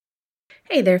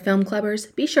Hey there, Film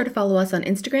Clubbers. Be sure to follow us on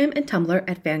Instagram and Tumblr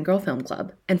at Fangirl Film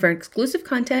Club. And for exclusive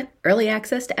content, early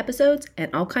access to episodes,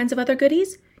 and all kinds of other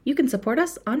goodies, you can support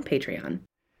us on Patreon.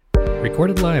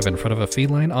 Recorded live in front of a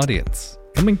feline audience.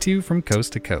 Coming to you from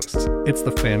coast to coast. It's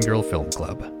the Fangirl Film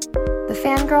Club. The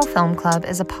Fangirl Film Club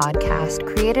is a podcast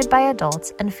created by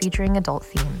adults and featuring adult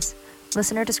themes.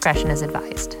 Listener discretion is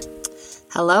advised.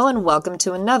 Hello and welcome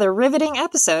to another riveting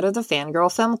episode of the Fangirl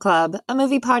Film Club, a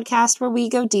movie podcast where we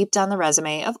go deep down the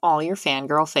resume of all your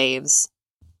fangirl faves.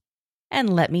 And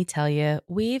let me tell you,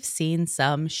 we've seen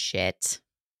some shit.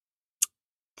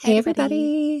 Hey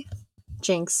everybody.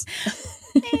 Jinx.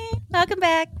 Hey, welcome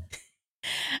back.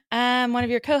 I'm one of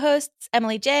your co-hosts,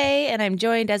 Emily J, and I'm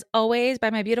joined as always by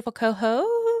my beautiful co-host,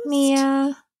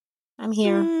 Mia. I'm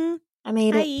here. I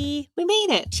made it. Hi. We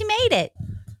made it. She made it.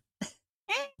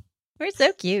 We're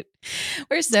so cute.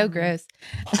 We're so gross.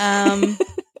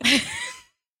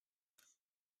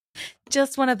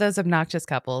 Just one of those obnoxious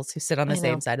couples who sit on the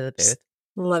same side of the booth.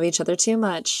 Love each other too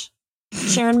much.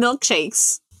 Sharing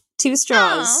milkshakes. 2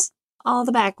 straws. All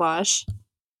the backwash.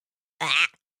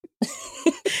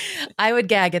 I would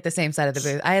gag at the same side of the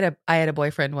booth. I had a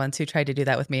boyfriend once who tried to do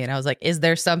that with me, and I was like, "Is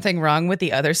there something wrong with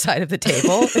the other side of the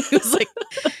table?" And he was like,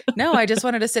 "No, I just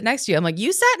wanted to sit next to you." I'm like,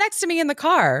 "You sat next to me in the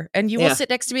car, and you will sit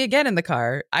next to me again in the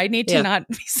car. I need to not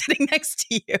be sitting next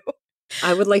to you."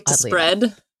 I would like to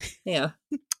spread. Yeah.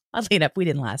 Oddly enough, we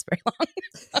didn't last very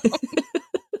long.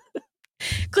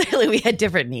 Clearly, we had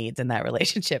different needs in that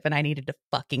relationship, and I needed to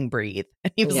fucking breathe.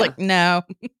 And he was like, "No,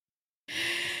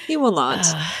 he will not."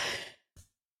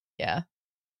 Yeah.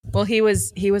 Well, he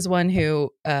was one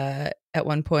who at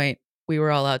one point we were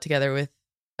all out together with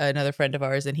another friend of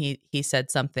ours, and he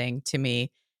said something to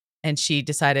me, and she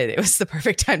decided it was the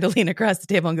perfect time to lean across the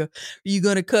table and go, "Are you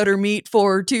going to cut her meat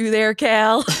for her too there,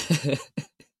 Cal?" I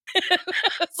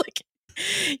was like,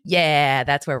 "Yeah,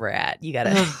 that's where we're at. You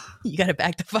gotta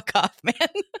back the fuck off, man."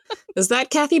 Is that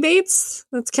Kathy Bates?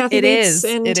 That's Kathy Bates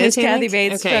in Titanic? It is Kathy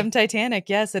Bates from Titanic.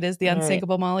 Yes, it is the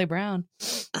unsinkable Molly Brown.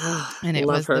 And it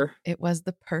was her. It was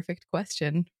the perfect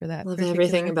question for that. Love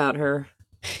everything about her.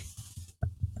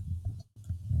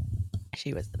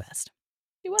 She was the best.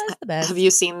 She was the best. Have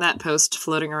you seen that post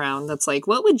floating around that's like,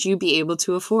 what would you be able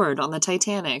to afford on the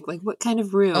Titanic? Like, what kind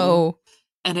of room? Oh.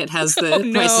 And it has the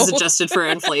prices adjusted for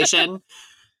inflation.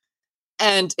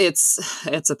 And it's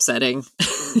upsetting.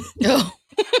 Oh.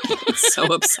 It's so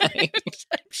upsetting.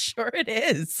 I'm sure it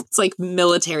is. It's like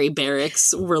military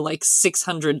barracks were like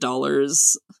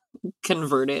 $600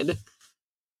 converted.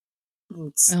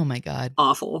 It's oh my God.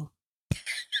 Awful.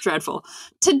 Dreadful.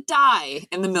 To die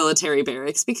in the military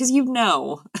barracks because you got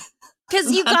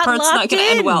locked not gonna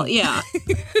in. End well. Yeah.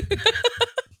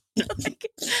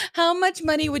 How much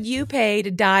money would you pay to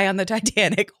die on the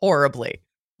Titanic horribly?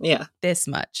 Yeah. This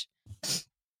much.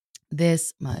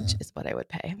 This much is what I would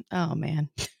pay. Oh, man.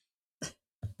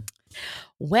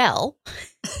 Well,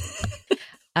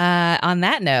 on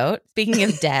that note, speaking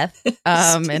of death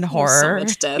and horror. So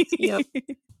much death. Yep.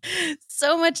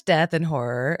 So much death and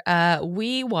horror.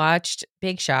 We watched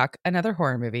Big Shock, another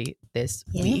horror movie this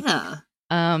week.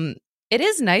 It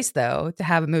is nice, though, to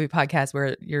have a movie podcast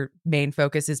where your main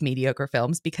focus is mediocre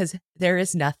films because there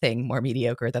is nothing more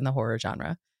mediocre than the horror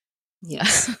genre.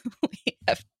 Yes.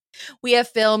 We have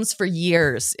films for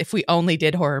years if we only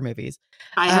did horror movies.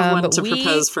 I have one to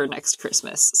propose for next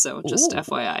Christmas. So just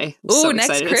FYI. I'm so next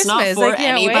excited. Christmas. It's not for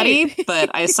anybody, wait.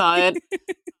 But I saw it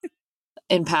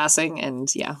in passing. And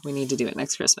yeah, we need to do it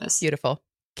next Christmas. Beautiful.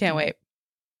 Can't wait.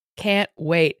 Can't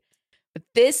wait. But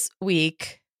this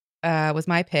week was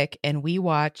my pick, and we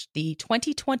watched the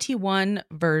 2021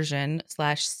 version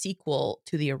 / sequel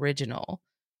to the original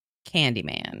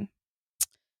Candyman.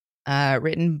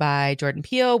 Written by Jordan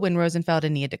Peele, Wynn Rosenfeld,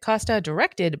 and Nia DaCosta,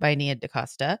 directed by Nia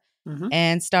DaCosta,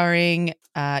 and starring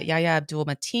Yahya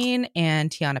Abdul-Mateen and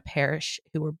Tiana Parrish,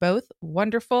 who were both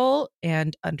wonderful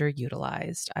and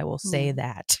underutilized. I will say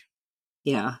that.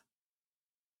 Yeah.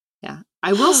 Yeah.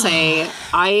 I will say,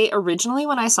 I originally,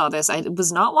 when I saw this, I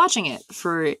was not watching it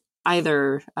for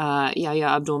either Yahya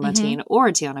Abdul-Mateen or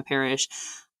Tiana Parrish.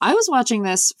 I was watching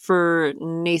this for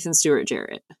Nathan Stewart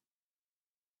Jarrett.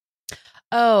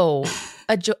 Oh,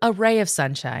 a ray of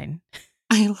sunshine.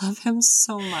 I love him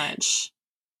so much.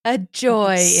 A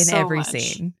joy in every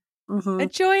scene. A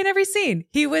joy in every scene.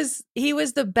 He was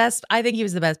the best. I think he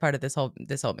was the best part of this whole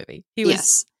movie. He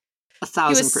was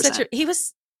 1,000%.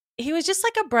 He was just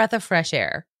like a breath of fresh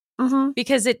air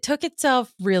because it took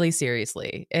itself really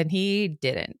seriously, and he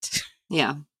didn't.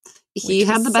 Yeah, he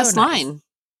had the best line.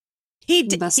 He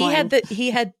did.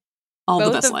 He had all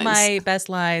both the best of lines. My best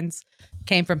lines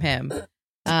came from him.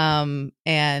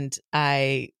 And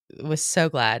I was so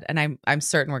glad, and I'm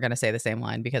certain we're going to say the same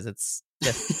line because it's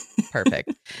just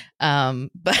perfect.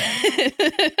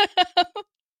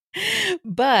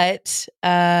 But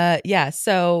yeah.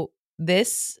 So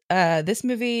this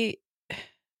movie,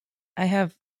 I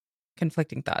have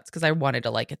conflicting thoughts because I wanted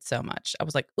to like it so much. I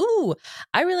was like, ooh,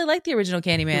 I really like the original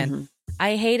Candyman. Mm-hmm.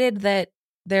 I hated that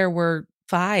there were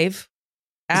 5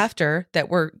 after that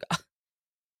were,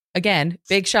 again,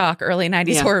 big shock. Early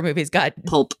 90s horror movies got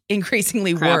pulp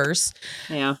increasingly crap. worse.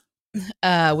 Yeah.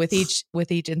 With each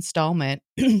installment.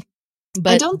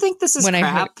 But I don't think this is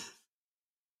crap.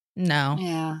 No.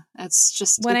 Yeah. It's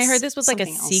just when I heard this was like a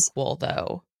sequel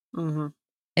though. Mm-hmm.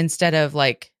 Instead of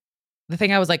like the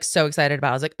thing I was like so excited about,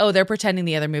 I was like, oh, they're pretending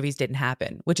the other movies didn't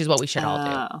happen, which is what we should all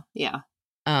do. Yeah.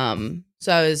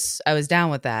 So I was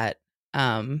down with that.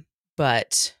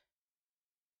 But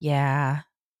yeah,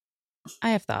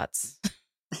 I have thoughts.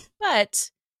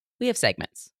 But we have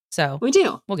segments. So we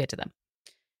do. We'll get to them.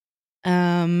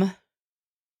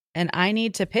 And I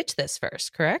need to pitch this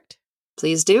first, correct?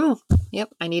 Please do. Yep.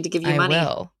 I need to give you money. I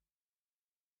will.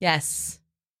 Yes.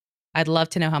 I'd love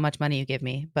to know how much money you give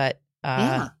me, but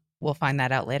we'll find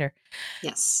that out later.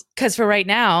 Yes. Because for right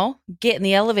now, get in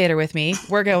the elevator with me.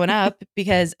 We're going up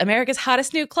because America's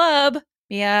hottest new club,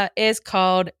 is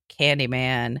called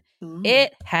Candyman.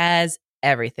 It has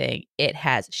everything. It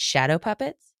has shadow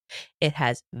puppets. It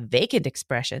has vacant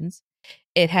expressions.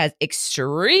 It has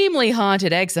extremely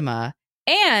haunted eczema.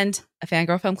 And a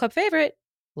Fangirl Film Club favorite,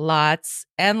 lots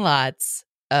and lots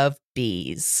of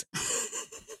bees.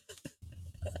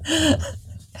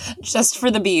 Just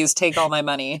for the bees, take all my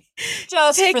money.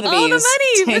 Just take for the all bees.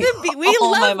 The money for the bees. We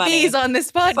love bees on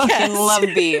this podcast. Fucking love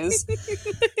bees.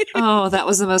 Oh, that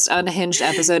was the most unhinged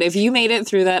episode. If you made it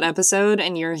through that episode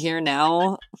and you're here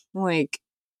now, like,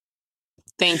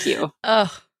 thank you.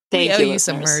 Oh, thank we you, owe you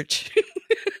some merch.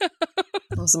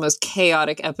 That was the most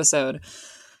chaotic episode.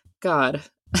 God.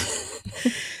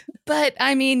 But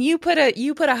I mean, you put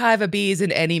a hive of bees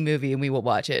in any movie and we will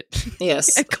watch it.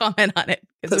 Yes. And comment on it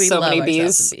because we so love many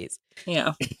bees.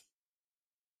 Yeah.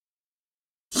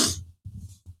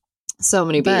 So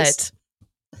many bees.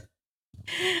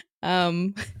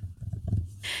 But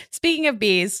speaking of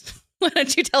bees, why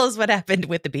don't you tell us what happened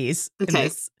with the bees?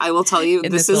 Okay. I will tell you,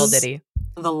 this little is ditty.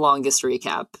 The longest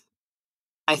recap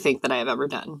I think that I have ever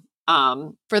done.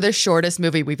 For the shortest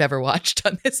movie we've ever watched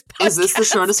on this podcast. Is this the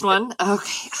shortest one?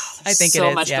 Okay. I think so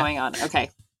it is, much going on. Okay.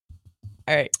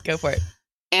 All right, go for it.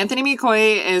 Anthony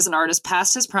McCoy is an artist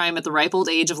past his prime at the ripe old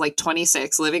age of like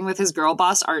 26, living with his girl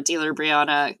boss art dealer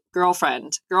Brianna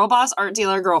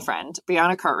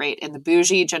Cartwright in the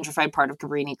bougie, gentrified part of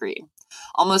Cabrini Green.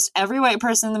 Almost every white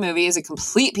person in the movie is a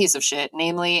complete piece of shit,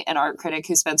 namely an art critic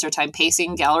who spends her time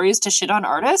pacing galleries to shit on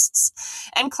artists,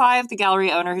 and Clive, the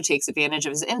gallery owner who takes advantage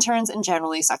of his interns and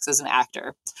generally sucks as an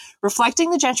actor.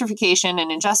 Reflecting the gentrification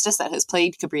and injustice that has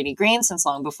plagued Cabrini Green since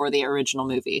long before the original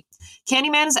movie.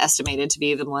 Candyman is estimated to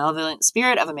be the malevolent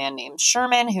spirit of a man named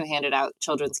Sherman who handed out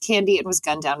children's candy and was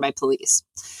gunned down by police.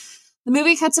 The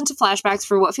movie cuts into flashbacks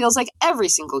for what feels like every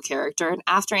single character, and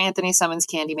after Anthony summons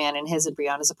Candyman in his and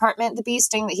Brianna's apartment, the bee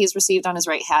sting that he's received on his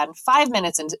right hand 5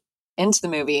 minutes into the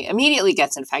movie immediately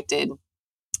gets infected.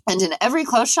 And in every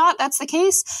close shot, that's the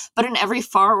case, but in every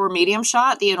far or medium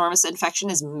shot, the enormous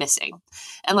infection is missing.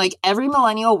 And like every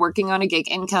millennial working on a gig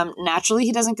income, naturally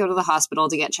he doesn't go to the hospital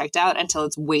to get checked out until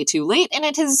it's way too late, and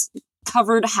it has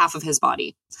covered half of his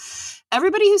body.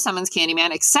 Everybody who summons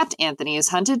Candyman except Anthony is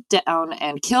hunted down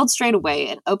and killed straight away,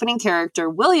 and opening character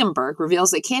William Burke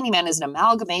reveals that Candyman is an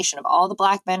amalgamation of all the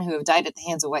black men who have died at the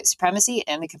hands of white supremacy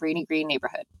and the Cabrini Green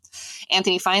neighborhood.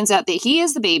 Anthony finds out that he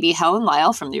is the baby Helen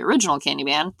Lyle from the original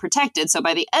Candyman, protected, so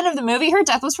by the end of the movie, her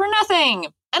death was for nothing!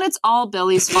 And it's all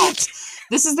Billy's fault.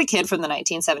 This is the kid from the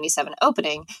 1977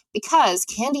 opening, because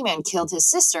Candyman killed his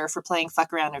sister for playing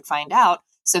Fuck Around and Find Out,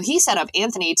 so he set up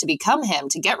Anthony to become him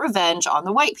to get revenge on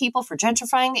the white people for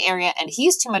gentrifying the area, and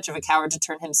he's too much of a coward to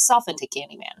turn himself into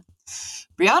Candyman.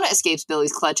 Brianna escapes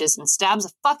Billy's clutches and stabs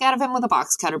the fuck out of him with a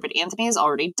box cutter, but Anthony is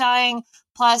already dying.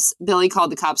 Plus, Billy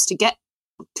called the cops to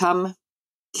come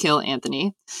kill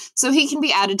Anthony, so he can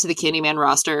be added to the Candyman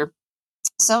roster.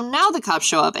 So now the cops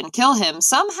show up and kill him,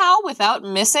 somehow without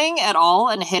missing at all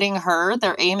and hitting her.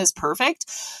 Their aim is perfect.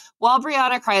 While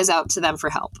Brianna cries out to them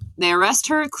for help. They arrest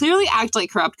her, clearly act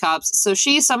like corrupt cops, so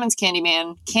she summons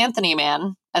Canthony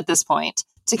Man, at this point,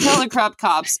 to kill the corrupt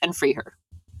cops and free her.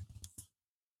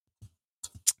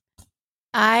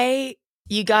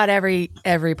 You got every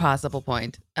possible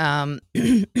point.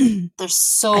 There's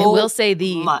so I will say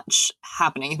much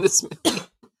happening in this movie.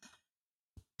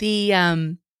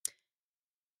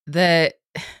 The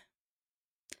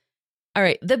All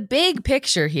right. The big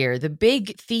picture here, the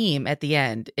big theme at the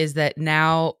end is that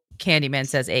now Candyman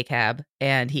says ACAB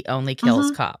and he only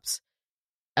kills cops.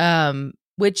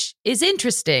 Which is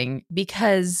interesting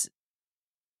because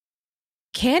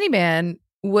Candyman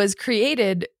was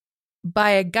created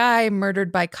by a guy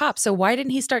murdered by cops. So why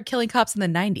didn't he start killing cops in the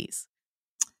 90s?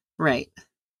 Right.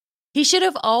 He should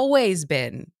have always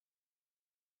been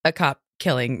a cop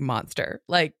killing monster.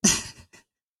 Like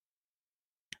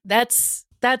that's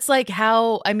like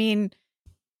how, I mean,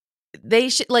 they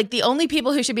should, like, the only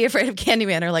people who should be afraid of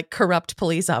Candyman are like corrupt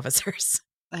police officers.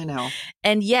 I know.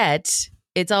 And yet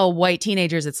it's all white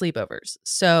teenagers at sleepovers.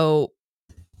 So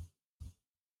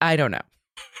I don't know.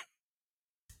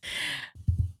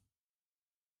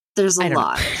 There's a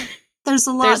lot. There's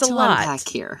a lot to unpack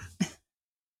here.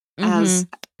 As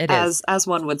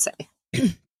one would say.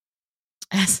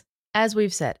 As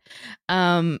we've said.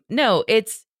 No,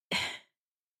 it's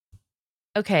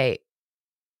okay.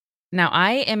 Now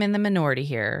I am in the minority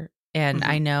here, and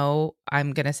I know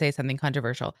I'm going to say something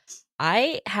controversial.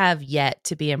 I have yet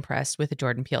to be impressed with the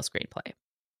Jordan Peele screenplay.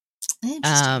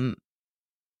 Interesting.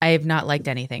 I have not liked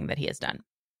anything that he has done,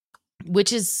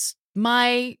 which is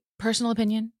my personal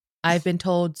opinion. I've been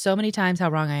told so many times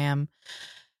how wrong I am.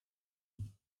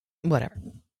 Whatever.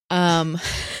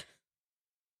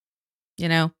 You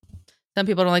know, some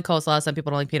people don't like coleslaw. Some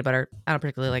people don't like peanut butter. I don't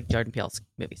particularly like Jordan Peele's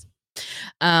movies.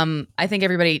 I think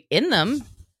everybody in them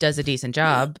does a decent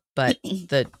job, but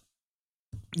the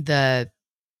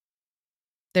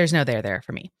there's no there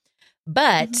for me.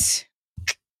 But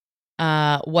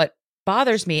what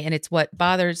bothers me, and it's what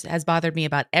has bothered me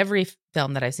about every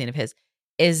film that I've seen of his,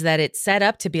 is that it's set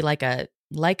up to be like a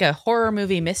horror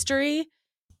movie mystery,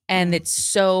 and it's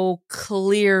so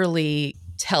clearly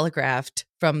telegraphed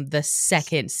from the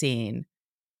second scene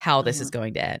how this is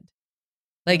going to end.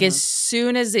 Like as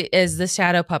soon as the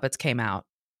shadow puppets came out,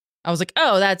 I was like,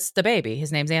 "Oh, that's the baby.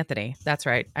 His name's Anthony." That's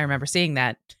right. I remember seeing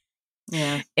that.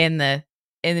 Yeah. In the.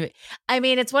 I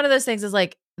mean, it's one of those things. Is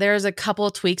like there's a couple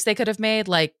of tweaks they could have made,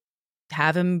 like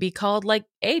have him be called like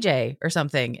AJ or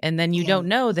something, and then you don't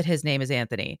know that his name is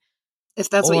Anthony. If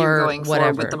that's what you're going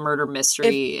for with the murder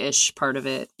mystery-ish part of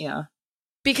it, yeah.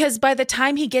 Because by the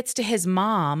time he gets to his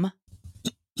mom,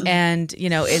 and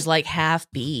is like half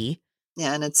B.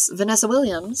 Yeah, and it's Vanessa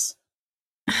Williams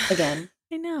again.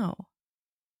 I know.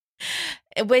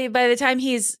 By the time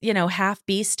he's, half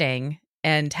bee sting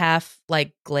and half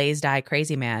like glazed eye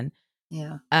crazy man.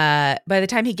 Yeah. By the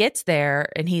time he gets there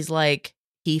and he's like,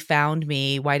 he found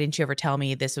me. Why didn't you ever tell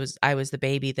me I was the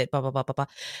baby that blah, blah, blah, blah, blah.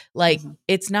 Like,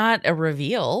 it's not a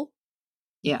reveal.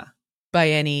 Yeah.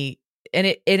 By any, and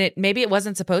it maybe it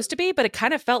wasn't supposed to be, but it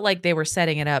kind of felt like they were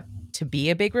setting it up to be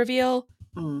a big reveal.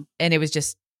 And it was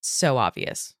just so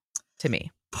obvious to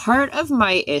me. Part of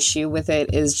my issue with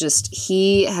it is just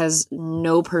he has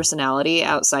no personality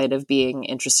outside of being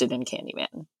interested in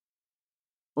Candyman.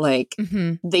 Like,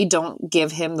 they don't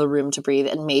give him the room to breathe,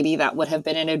 and maybe that would have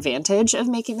been an advantage of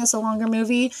making this a longer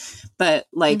movie. But,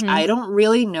 like, I don't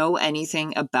really know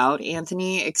anything about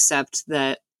Anthony except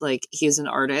that, like, he's an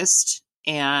artist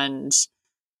and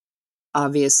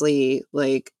obviously,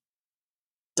 like,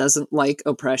 doesn't like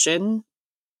oppression.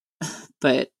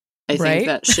 But I think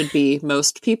that should be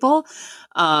most people.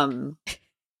 But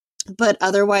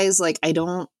otherwise, like, I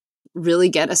don't really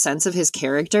get a sense of his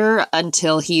character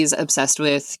until he's obsessed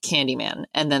with Candyman,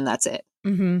 and then that's it.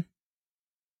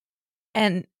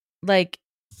 And, like,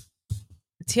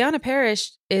 Tiana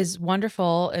Parrish is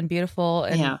wonderful and beautiful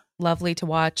and lovely to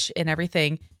watch and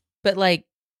everything. But, like,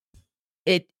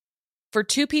 for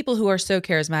two people who are so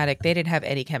charismatic, they didn't have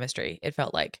any chemistry, it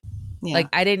felt like. Like,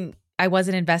 I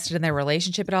wasn't invested in their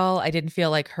relationship at all. I didn't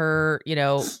feel like her,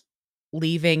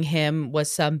 leaving him was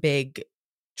some big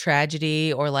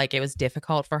tragedy or like it was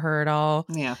difficult for her at all.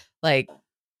 Yeah. Like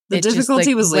the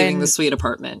difficulty was leaving the sweet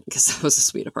apartment, because that was a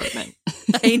sweet apartment.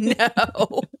 I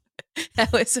know.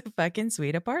 That was a fucking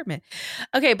sweet apartment.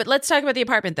 Okay, but let's talk about the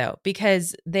apartment though,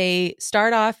 because they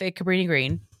start off at Cabrini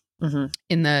Green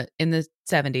in the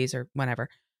 70s or whenever.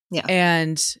 Yeah.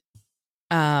 And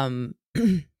and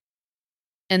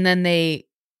then they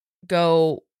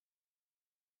go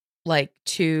like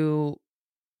to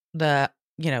the,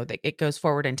 it goes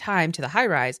forward in time to the high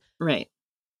rise. Right.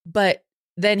 But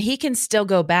then he can still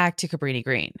go back to Cabrini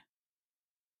Green.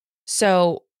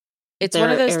 So it's one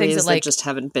of those things that like just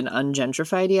haven't been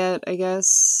ungentrified yet, I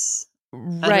guess.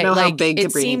 Right. I don't know like, how big it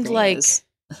Cabrini seemed Green like is.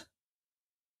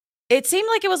 It seemed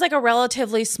like it was like a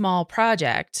relatively small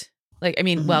project. Like, I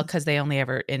mean, well, because they only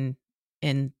ever in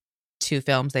two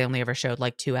films, they only ever showed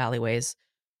like two alleyways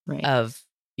of,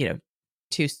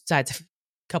 two sides of a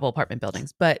couple apartment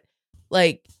buildings. But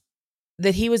like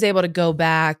that he was able to go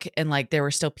back and like there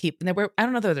were still people. I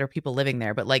don't know if there were people living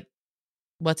there, but like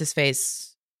what's his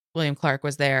face, William Clark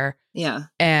was there. Yeah.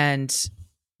 And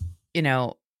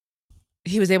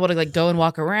he was able to like go and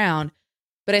walk around.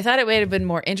 But I thought it would have been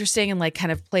more interesting and like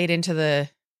kind of played into the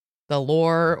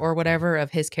lore or whatever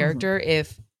of his character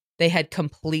if they had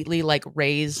completely like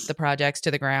razed the projects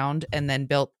to the ground and then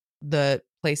built the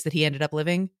place that he ended up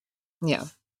living. Yeah.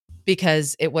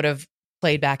 Because it would have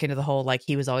played back into the whole like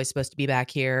he was always supposed to be back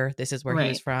here. This is where he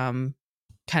was from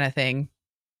kind of thing.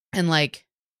 And like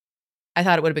I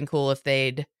thought it would have been cool if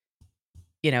they'd,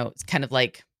 kind of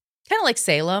like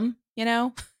Salem,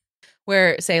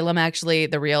 where Salem actually,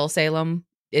 the real Salem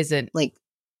isn't like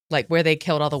where they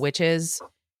killed all the witches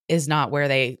is not where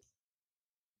they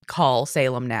call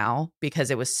Salem now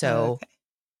because it was so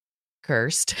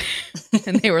cursed.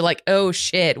 And they were like, oh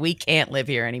shit, we can't live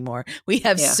here anymore. We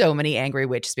have so many angry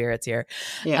witch spirits here.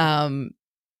 Yeah.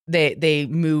 They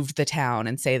moved the town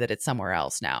and say that it's somewhere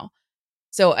else now.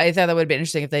 So I thought that would have been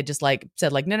interesting if they just like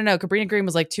said like, no, Cabrini Green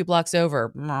was like 2 blocks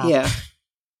over. Yeah.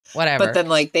 Whatever. But then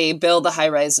like they build a high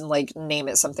rise and like name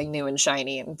it something new and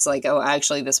shiny. And it's like, oh,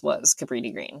 actually this was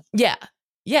Cabrini Green. Yeah.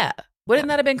 Yeah. Wouldn't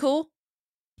that have been cool?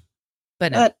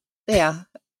 But no. Yeah.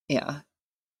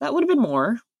 That would have been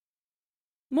more.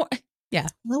 Yeah.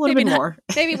 That would have been more.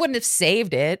 Maybe wouldn't have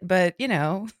saved it, but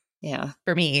yeah.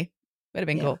 For me, would have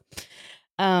been cool.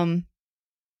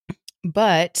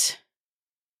 But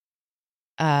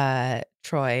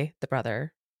Troy, the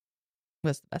brother,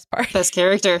 was the best part. Best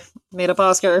character. Made up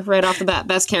Oscar right off the bat.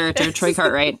 Best character, Troy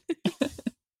Cartwright.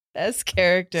 Best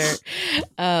character.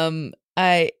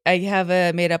 I have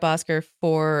a made up Oscar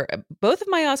for both of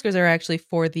my Oscars are actually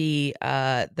for the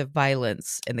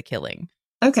violence and the killing.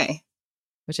 Okay.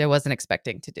 Which I wasn't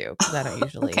expecting to do because I don't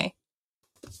usually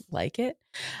like it.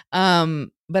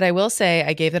 But I will say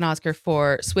I gave an Oscar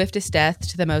for swiftest death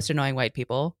to the most annoying white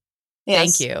people.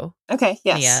 Yes. Thank you. Okay.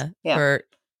 Yes. Mia,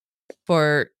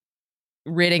 for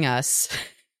ridding us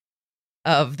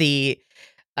of the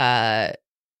art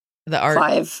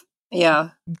Clive. Yeah.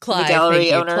 Clive, the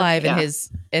gallery owner. Clive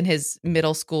and his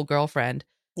middle school girlfriend.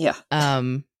 Yeah.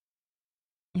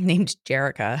 Named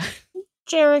Jerica.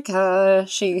 Jerica.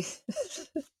 She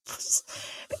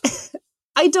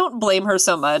I don't blame her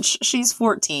so much. She's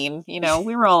 14. We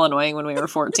were all annoying when we were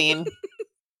 14.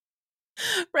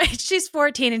 Right. She's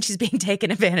 14 and she's being taken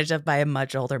advantage of by a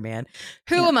much older man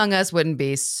who among us wouldn't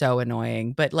be so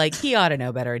annoying, but like he ought to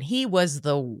know better. And he was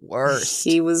the worst.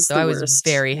 He was so the I worst. was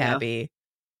very happy.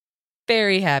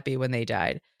 Very happy when they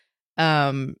died.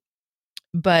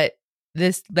 But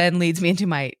this then leads me into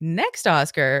my next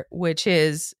Oscar, which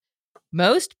is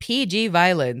most PG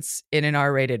violence in an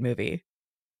R-rated movie.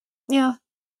 Yeah.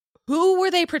 Who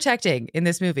were they protecting in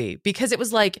this movie? Because it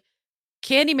was like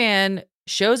Candyman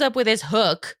shows up with his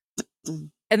hook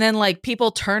and then like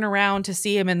people turn around to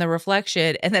see him in the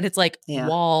reflection and then it's like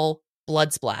wall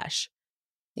blood splash.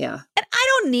 Yeah. And I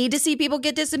don't need to see people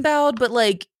get disemboweled, but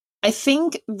like I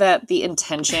think that the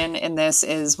intention in this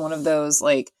is one of those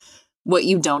like what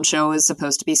you don't show is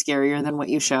supposed to be scarier than what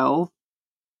you show.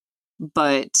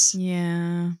 But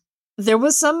yeah. There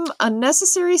was some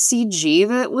unnecessary CG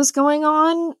that was going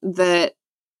on that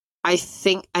I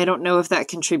don't know if that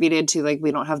contributed to like we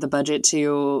don't have the budget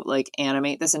to like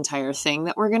animate this entire thing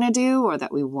that we're going to do or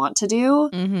that we want to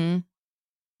do. Mm-hmm.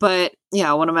 But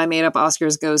yeah, one of my made up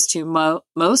Oscars goes to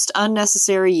most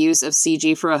unnecessary use of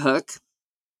CG for a hook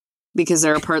because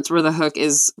there are parts where the hook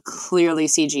is clearly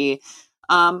CG.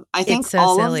 I think it's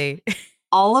so silly.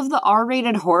 all of the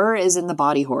R-rated horror is in the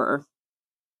body horror.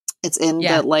 It's in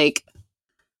the like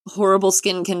horrible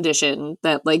skin condition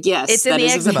that like, yes, it's in that the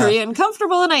is eczema. Very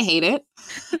uncomfortable and I hate it.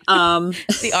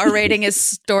 The R rating is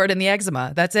stored in the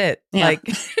eczema. That's it. Yeah. Like,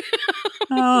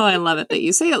 oh, I love it that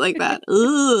you say it like that.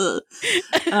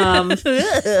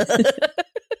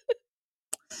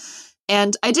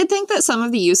 And I did think that some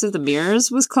of the use of the mirrors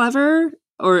was clever,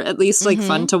 or at least like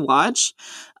fun to watch.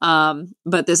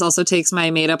 But this also takes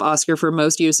my made up Oscar for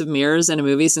most use of mirrors in a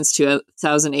movie since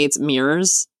 2008's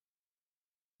Mirrors.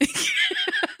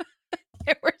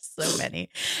 There were so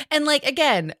many. And like,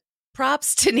 again,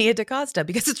 props to Nia DaCosta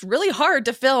because it's really hard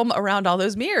to film around all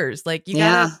those mirrors. Like you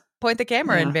gotta point the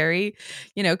camera in very,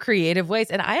 creative ways.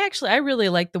 And I really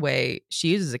like the way she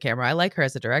uses a camera. I like her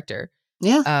as a director.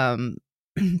 Yeah.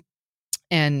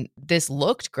 And this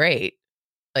looked great.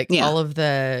 Like all of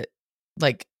the,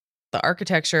 like the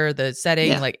architecture, the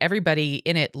setting, like everybody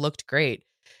in it looked great.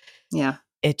 Yeah.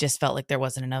 It just felt like there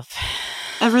wasn't enough.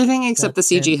 Everything except the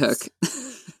CG hook.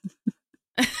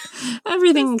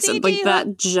 Everything except like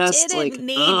that just didn't like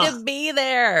need to be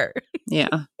there.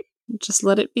 Yeah. Just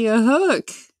let it be a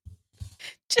hook.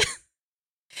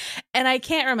 And I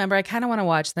can't remember. I kind of want to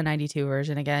watch the 92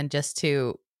 version again just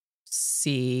to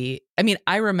see. I mean,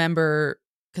 I remember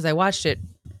because I watched it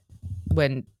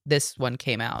when this one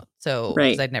came out. So,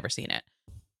 because Right. I'd never seen it.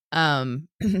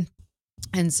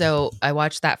 And so I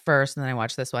watched that first and then I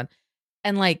watched this one.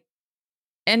 And like,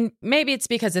 and maybe it's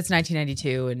because it's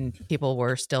 1992 and people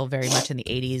were still very much in the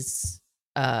 80s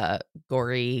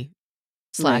gory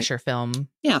slasher film,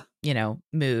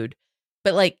 mood.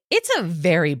 But like, it's a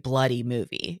very bloody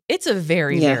movie. It's a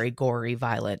very, very gory,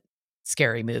 violent,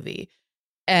 scary movie.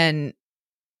 And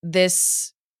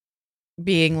this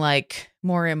being like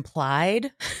more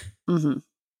implied,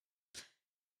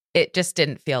 it just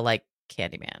didn't feel like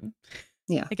Candyman.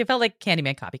 Yeah. Like it felt like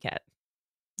Candyman copycat.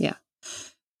 Yeah.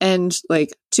 And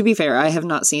like, to be fair, I have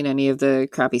not seen any of the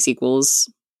crappy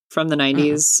sequels from the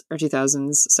 90s or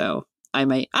 2000s. So I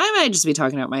might just be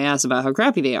talking out my ass about how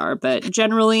crappy they are. But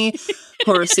generally,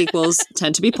 horror sequels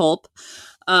tend to be pulp.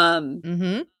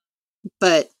 But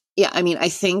yeah, I mean, I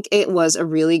think it was a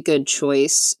really good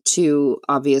choice to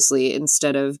obviously,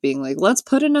 instead of being like, let's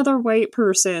put another white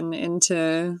person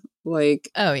into like,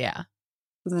 the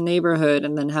neighborhood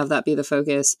and then have that be the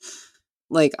focus.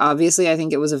 Like, obviously, I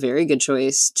think it was a very good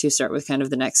choice to start with kind of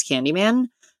the next Candyman,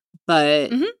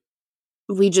 but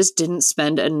we just didn't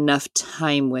spend enough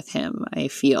time with him, I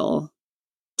feel,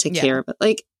 to care. But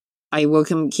like, I will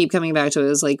keep coming back to it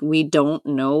as like, we don't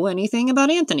know anything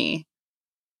about Anthony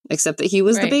except that he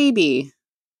was the baby.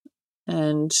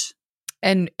 And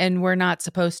we're not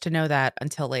supposed to know that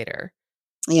until later.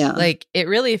 Yeah. Like, it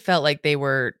really felt like they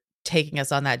were taking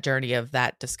us on that journey of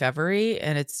that discovery.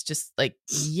 And it's just like,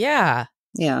 yeah.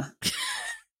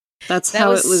 That's that how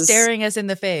was it was staring us in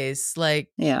the face. Like,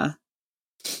 yeah.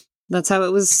 That's how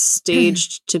it was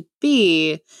staged to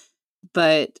be.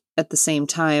 But at the same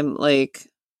time, like,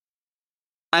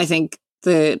 I think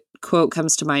the quote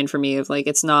comes to mind for me of like,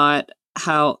 it's not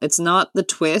the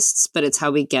twists, but it's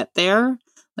how we get there.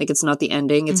 Like, it's not the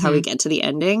ending, it's how we get to the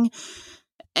ending.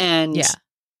 And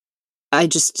I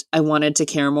wanted to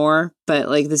care more, but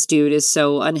like, this dude is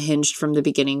so unhinged from the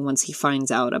beginning once he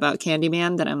finds out about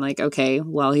Candyman that I'm like, okay,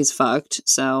 well, he's fucked.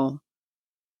 So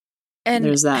and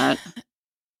there's that.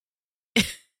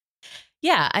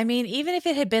 Yeah. I mean, even if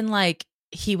it had been like,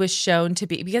 he was shown to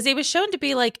be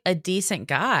like a decent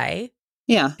guy.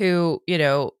 Yeah. Who,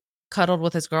 cuddled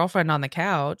with his girlfriend on the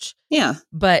couch. Yeah.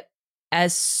 But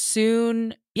as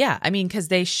soon, I mean, because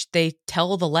they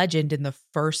tell the legend in the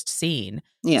first scene.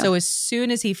 Yeah. So as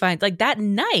soon as he finds, like, that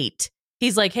night,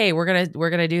 he's like, hey, we're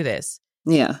gonna do this.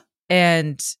 Yeah.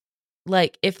 And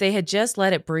like, if they had just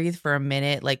let it breathe for a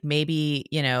minute, like maybe,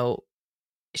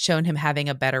 shown him having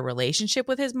a better relationship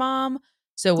with his mom.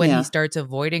 So when he starts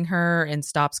avoiding her and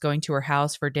stops going to her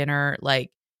house for dinner,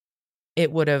 like,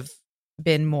 it would have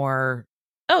been more,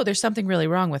 oh, there's something really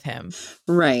wrong with him.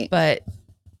 Right. But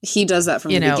he does that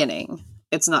from the beginning.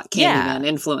 It's not Candyman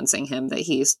influencing him that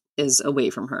he is away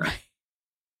from her.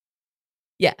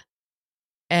 Yeah.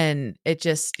 And it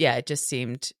just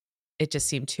seemed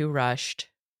too rushed.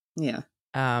 Yeah.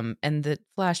 And the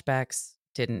flashbacks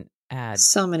didn't add.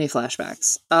 So many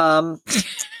flashbacks.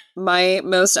 My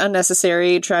most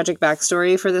unnecessary tragic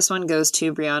backstory for this one goes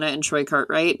to Brianna and Troy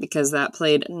Cartwright, because that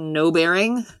played no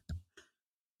bearing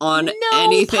on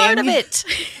anything. Part of it.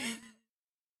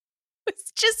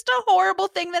 It's just a horrible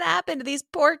thing that happened to these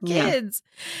poor kids.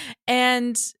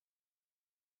 And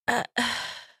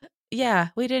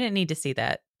we didn't need to see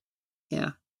that.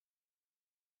 Yeah.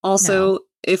 Also,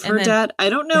 if her dad, I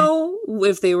don't know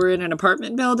if they were in an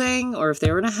apartment building or if they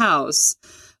were in a house,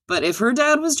 but if her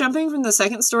dad was jumping from the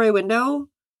second story window,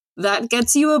 that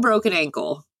gets you a broken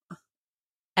ankle.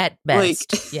 At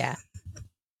best. Yeah.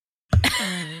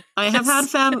 I have had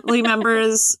family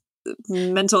members,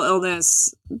 mental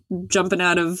illness, jumping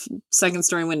out of second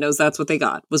story windows. That's what they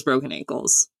got, was broken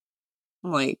ankles.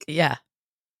 Like, yeah.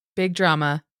 Big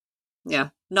drama. Yeah.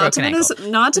 Not to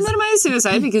minimize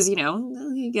suicide, because, you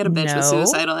get a bitch with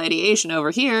suicidal ideation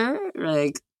over here.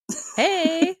 Like,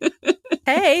 hey,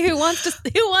 who wants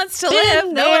to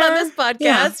live? No one on this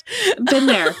podcast. Yeah, been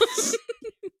there.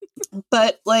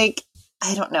 But like,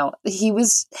 I don't know.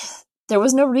 There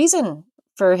was no reason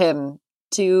for him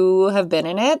to have been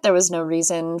in it. There was no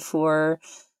reason for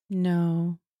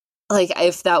like,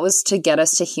 if that was to get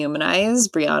us to humanize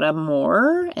Brianna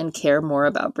more and care more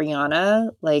about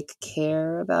Brianna, like,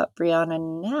 care about Brianna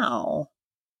now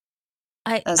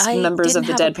as members of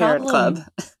the Dead Parent Club.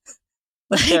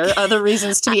 Like, there are other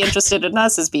reasons to be interested in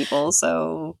us as people,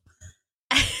 so.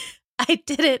 I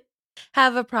didn't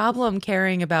have a problem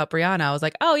caring about Brianna. I was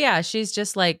like, oh yeah, she's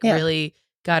just like really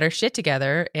got her shit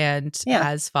together and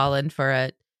has fallen for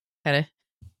a kind of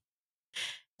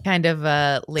kind of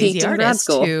lazy Peaked in grad artist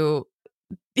school. who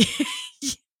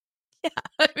yeah,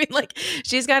 I mean, like,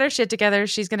 she's got her shit together.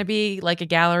 She's going to be like a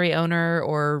gallery owner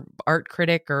or art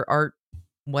critic or art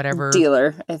whatever.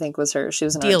 Dealer, I think was her. She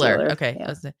was an art dealer. Okay.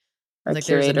 Yeah. Like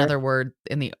there's another word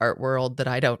in the art world that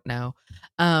I don't know.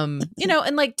 You know,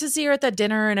 and like to see her at that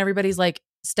dinner and everybody's like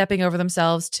stepping over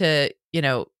themselves to, you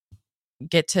know,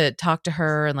 get to talk to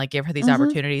her and like give her these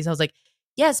opportunities. I was like,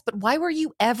 yes, but why were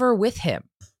you ever with him?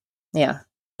 Yeah.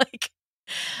 Like,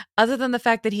 other than the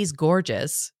fact that he's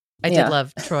gorgeous. I did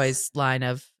love Troy's line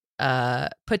of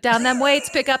put down them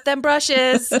weights, pick up them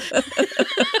brushes.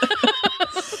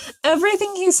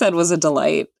 Everything he said was a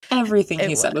delight. Everything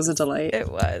he said was a delight.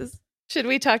 It was. Should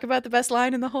we talk about the best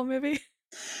line in the whole movie?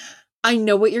 I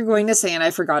know what you're going to say, and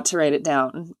I forgot to write it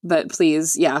down. But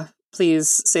please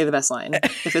say the best line.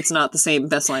 If it's not the same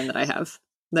best line that I have,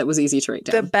 that was easy to write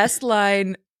down. The best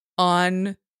line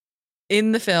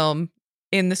in the film,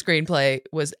 in the screenplay,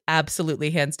 was absolutely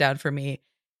hands down for me.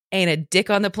 Ain't a dick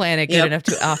on the planet good enough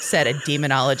to offset a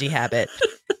demonology habit.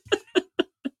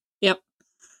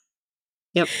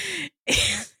 Yep.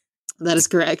 That is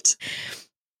correct.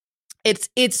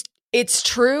 It's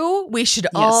true. We should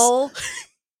all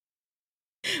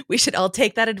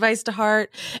take that advice to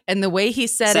heart. And the way he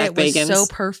said Zach it was Bagans. so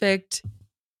perfect.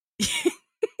 Yes.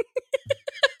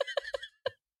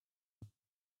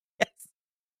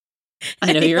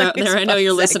 I know you're out there. I know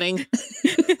you're listening.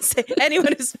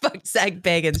 Anyone who's fucked Zach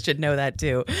Bagans should know that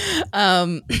too.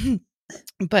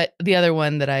 But the other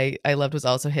one that I loved was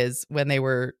also his when they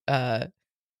were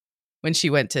when she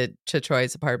went to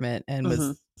Troy's apartment and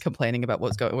was complaining about what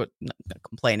was going, not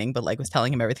complaining, but like was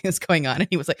telling him everything that's going on, and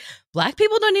he was like, "Black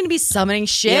people don't need to be summoning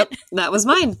shit." Yep, that was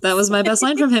mine. That was my best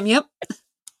line from him. Yep.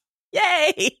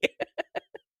 Yay!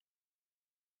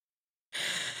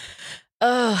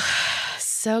 Oh,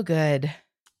 so good.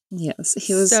 Yes,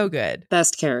 he was so good.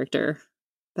 Best character.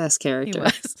 He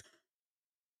was.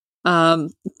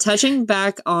 Touching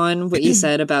back on what you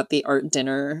said about the art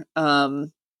dinner,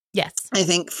 yes, I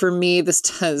think for me this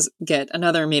does get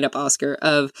another made-up Oscar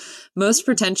of most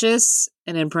pretentious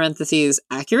and in parentheses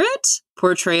accurate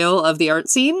portrayal of the art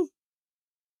scene.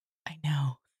 I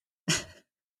know.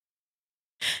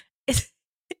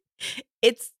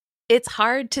 It's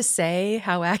hard to say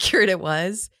how accurate it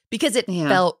was because it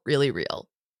felt really real.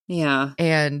 Yeah.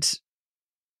 And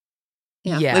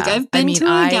yeah. Like I've been to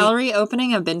a gallery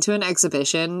opening, I've been to an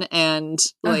exhibition, and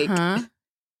like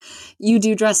you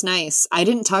do dress nice. I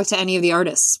didn't talk to any of the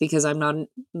artists because I'm not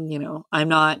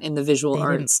in the visual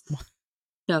arts.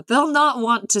 No, they'll not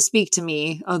want to speak to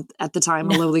me at the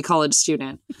time, a lowly college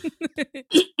student.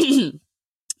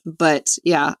 But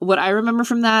yeah, what I remember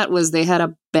from that was they had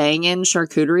a bangin'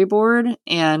 charcuterie board,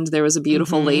 and there was a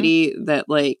beautiful lady that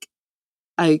like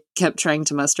I kept trying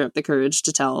to muster up the courage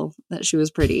to tell that she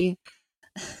was pretty.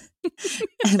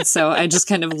 And so I just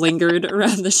kind of lingered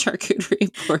around the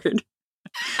charcuterie board.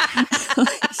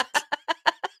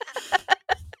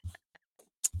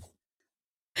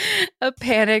 A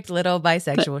panicked little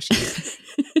bisexual sheep.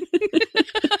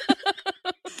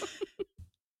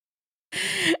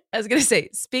 I was going to say,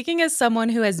 speaking as someone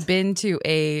who has been to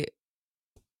a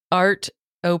art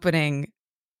opening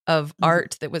of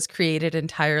art that was created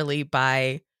entirely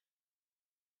by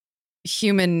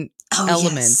human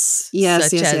elements.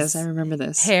 Yes, I remember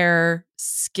this. Hair,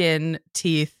 skin,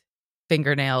 teeth,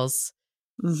 fingernails.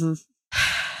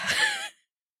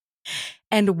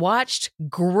 And watched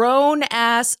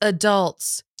grown-ass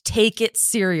adults take it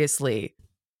seriously.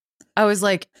 I was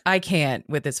like, I can't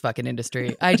with this fucking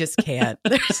industry. I just can't.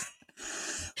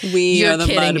 We are the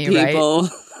mud people.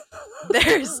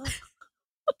 Right?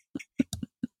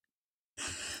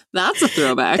 That's a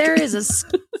throwback. There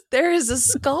is a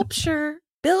sculpture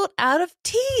built out of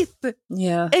teeth.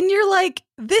 Yeah. And you're like,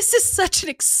 this is such an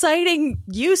exciting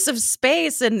use of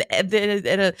space and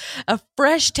a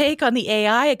fresh take on the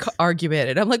AI argument.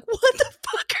 And I'm like, what the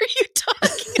fuck are you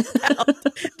talking about?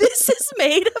 This is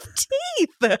made of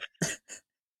teeth.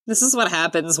 This is what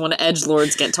happens when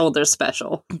edgelords get told they're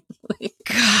special.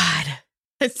 God.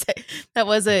 That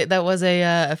was a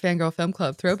Fangirl Film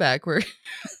Club throwback. We're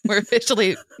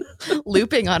officially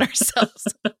looping on ourselves.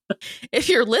 If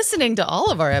you're listening to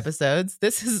all of our episodes,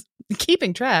 this is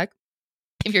keeping track.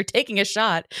 If you're taking a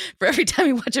shot for every time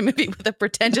you watch a movie with a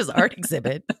pretentious art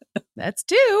exhibit, that's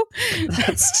two.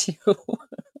 That's two.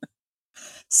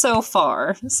 So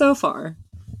far.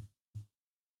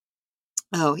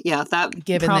 Oh yeah, that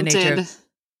given prompted the nature.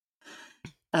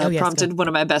 prompted one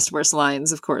of my best worst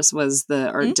lines, of course, was the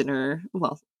art dinner.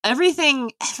 Well,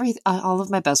 all of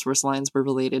my best worst lines were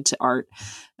related to art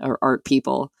or art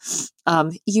people.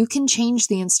 You can change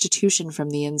the institution from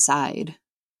the inside.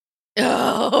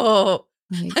 Oh,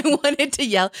 I wanted to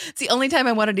yell. It's the only time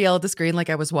I wanted to yell at the screen like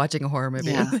I was watching a horror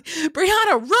movie. Yeah.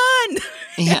 Brianna, run!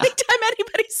 Yeah. Anytime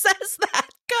anybody says that,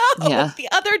 go the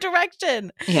other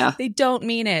direction. Yeah. They don't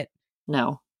mean it.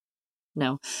 No.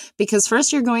 Because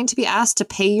first you're going to be asked to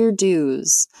pay your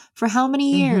dues for how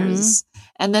many years?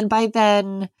 And then by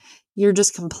then you're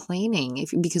just complaining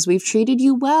because we've treated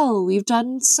you well. We've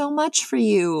done so much for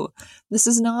you. This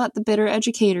is not the bitter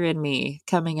educator in me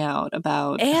coming out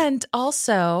about. And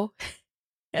also,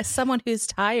 as someone who's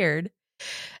tired,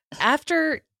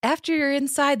 after you're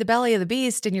inside the belly of the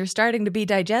beast and you're starting to be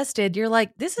digested, you're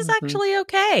like, this is actually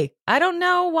okay. I don't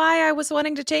know why I was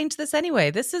wanting to change this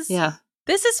anyway. This is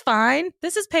fine.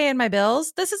 This is paying my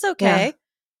bills. This is okay. Yeah.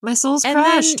 My soul's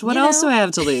crushed. What else do I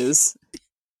have to lose?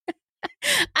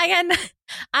 I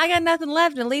got nothing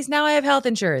left. At least now I have health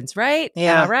insurance, right?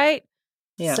 Yeah. Right?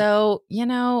 Yeah. So,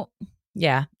 I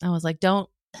was like, don't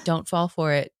fall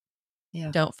for it. Yeah.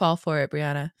 Don't fall for it,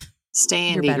 Brianna.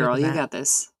 Stay indie, girl. You got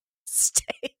this.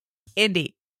 Stay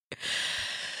indie.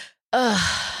 I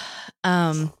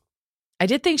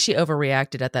did think she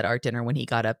overreacted at that art dinner when he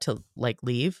got up to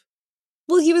leave.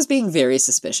 Well, he was being very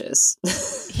suspicious.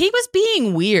 He was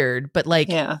being weird, but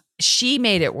she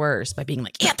made it worse by being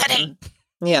like, Anthony.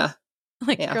 Yeah.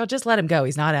 Girl, just let him go.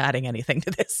 He's not adding anything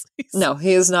to this. No,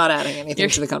 he is not adding anything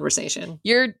to the conversation.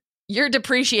 You're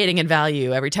depreciating in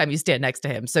value every time you stand next to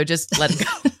him. So just let him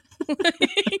go.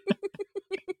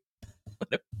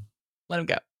 let him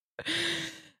go.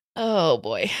 Oh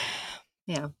boy.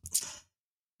 Yeah.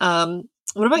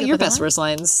 What about your best worst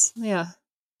lines? Yeah.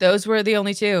 Those were the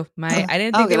only two. I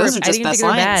didn't think they were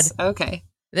bad. Okay.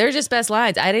 They're just best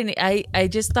lines. I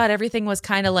just thought everything was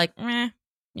kind of like, meh.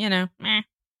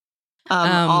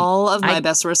 All of my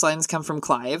best worst lines come from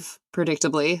Clive,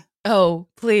 predictably. Oh,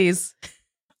 please.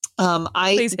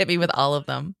 Please hit me with all of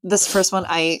them. This first one,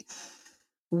 I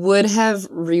would have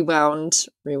rewound.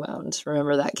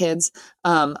 Remember that, kids?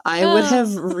 I would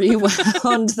have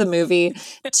rewound the movie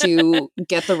to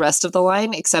get the rest of the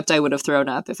line, except I would have thrown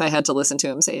up if I had to listen to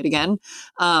him say it again.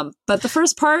 But the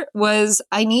first part was,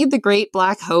 I need the great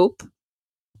black hope.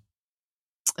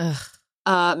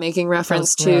 Making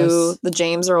reference to the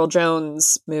James Earl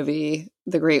Jones movie,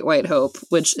 The Great White Hope,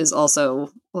 which is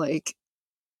also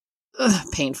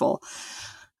painful.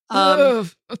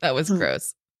 That was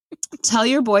gross. Tell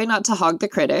your boy not to hog the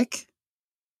critic.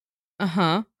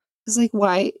 It's like,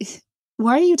 why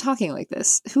are you talking like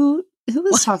this? Who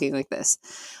is talking like this?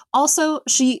 Also,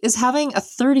 she is having a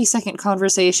 30-second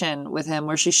conversation with him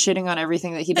where she's shitting on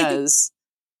everything that he does.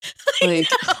 I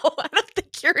know. I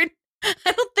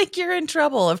don't think you're in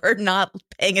trouble of her not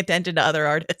paying attention to other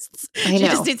artists. She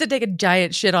just needs to take a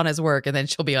giant shit on his work and then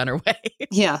she'll be on her way.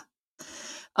 Yeah.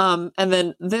 And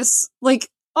then this,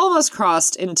 almost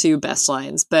crossed into best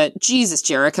lines, but Jesus,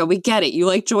 Jericho, we get it. You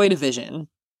like Joy Division.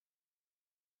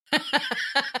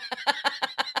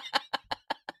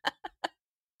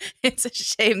 It's a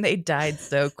shame they died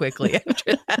so quickly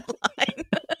after that line.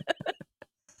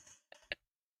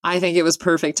 I think it was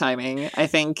perfect timing. I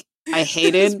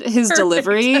hated his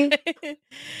delivery.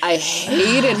 I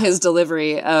hated his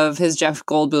delivery of his Jeff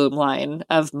Goldblum line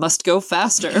of must go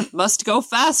faster.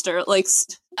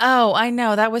 Oh, I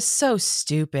know. That was so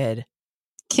stupid.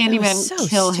 Candyman,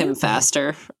 kill him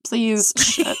faster. Please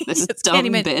shut this dumb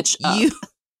Candyman, bitch up.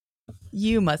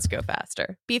 You must go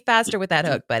faster. Be faster with that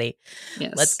hook, buddy.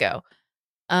 Yes. Let's go.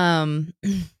 I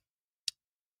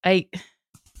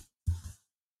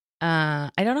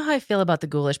don't know how I feel about the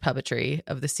ghoulish puppetry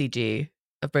of the CG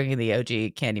of bringing the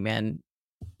OG Candyman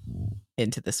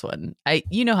into this one.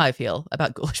 You know how I feel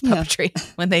about ghoulish puppetry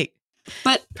when they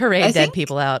parade dead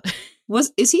people out.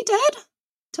 Is he dead?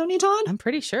 Tony Todd? I'm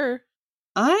pretty sure.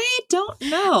 I don't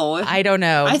know. I don't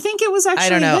know. I think it was actually. I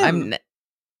don't know. Him.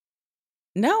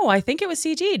 No, I think it was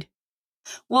CG'd.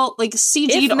 Well,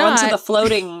 CG'd onto the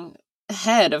floating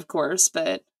head, of course,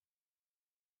 but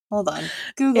hold on.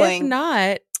 Googling. If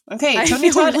not. Okay,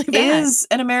 Tony Todd is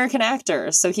an American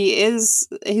actor, so he is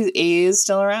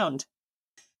still around.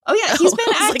 Oh yeah, he's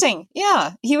been acting.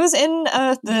 Yeah, he was in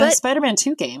the Spider-Man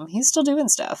 2 game. He's still doing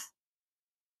stuff.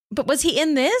 But was he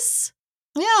in this?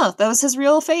 Yeah, that was his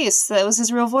real face. That was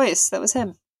his real voice. That was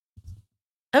him.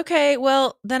 Okay,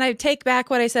 well, then I take back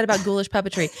what I said about ghoulish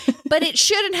puppetry. But it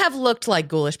shouldn't have looked like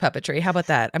ghoulish puppetry. How about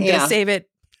that? I'm going to save it.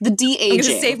 The de-aging. I'm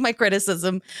going to save my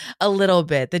criticism a little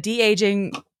bit. The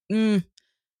de-aging,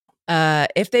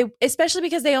 Especially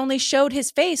because they only showed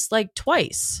his face like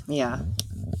twice. Yeah.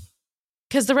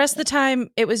 Because the rest of the time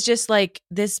it was just like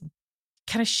this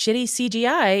kind of shitty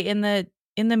CGI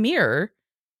in the mirror.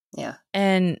 Yeah.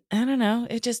 And I don't know,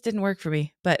 it just didn't work for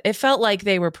me. But it felt like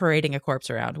they were parading a corpse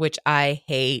around, which I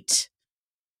hate.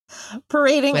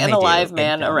 Parading an alive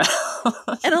man around.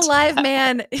 An alive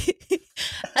man.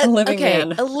 A living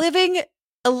man.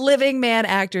 A living man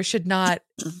actor should not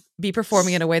be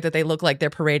performing in a way that they look like they're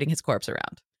parading his corpse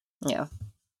around. Yeah.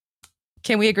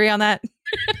 Can we agree on that?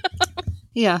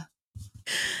 Yeah.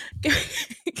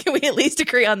 Can we at least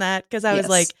agree on that? Because I was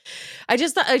like, I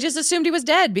just assumed he was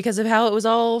dead because of how it was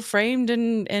all framed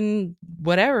and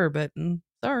whatever. But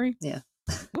sorry. Yeah.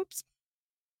 Whoops.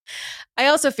 I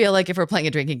also feel like if we're playing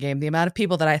a drinking game, the amount of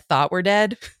people that I thought were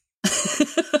dead.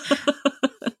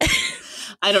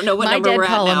 I don't know what number we're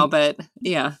at now, but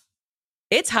yeah.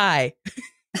 It's high.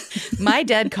 My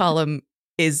dead column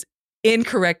is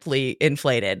incorrectly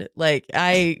inflated. Like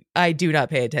I do not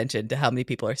pay attention to how many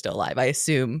people are still alive. I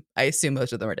assume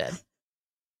most of them are dead.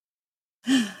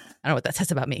 I don't know what that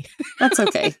says about me. That's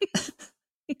okay.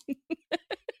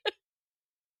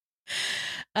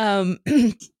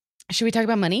 Should we talk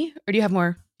about money, or do you have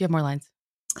more lines?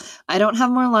 I don't have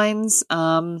more lines.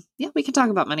 Yeah, we can talk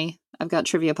about money. I've got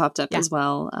trivia popped up as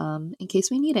well, in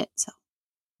case we need it. So,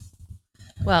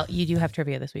 well, you do have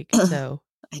trivia this week, so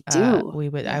I do.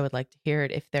 I would like to hear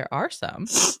it if there are some.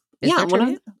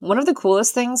 One of the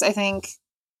coolest things I think.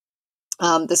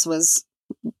 This was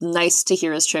nice to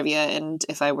hear as trivia, and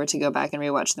if I were to go back and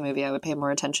rewatch the movie, I would pay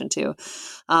more attention to.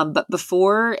 But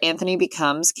before Anthony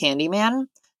becomes Candyman,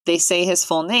 they say his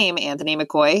full name, Anthony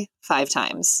McCoy, 5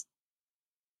 times.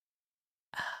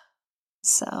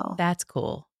 So that's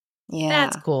cool. Yeah,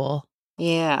 that's cool.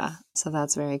 Yeah, so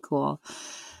that's very cool.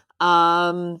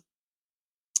 Let's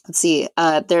see.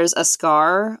 There's a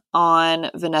scar on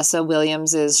Vanessa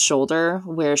Williams's shoulder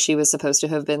where she was supposed to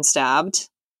have been stabbed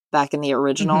back in the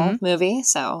original movie.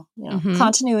 So,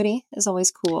 continuity is always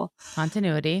cool.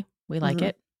 Continuity. We like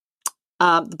it.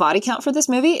 The body count for this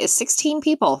movie is 16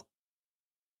 people.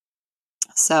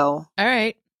 So, all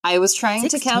right. I was trying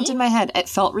 16? To count in my head. It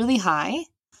felt really high,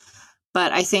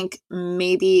 but I think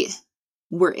maybe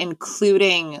we're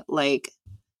including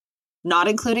not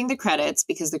including the credits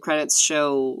because the credits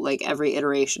show like every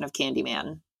iteration of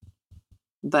Candyman.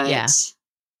 But yeah,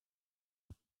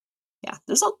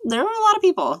 there are a lot of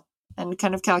people, and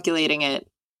kind of calculating it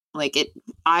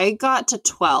I got to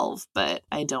 12, but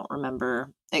I don't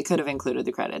remember. It could have included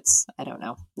the credits. I don't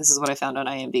know. This is what I found on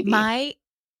IMDb.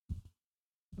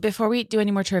 Before we do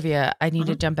any more trivia, I need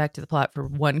to jump back to the plot for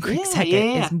one quick second.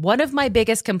 Yeah. Is one of my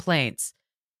biggest complaints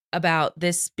about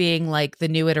this being like the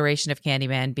new iteration of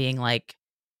Candyman being like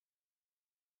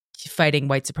fighting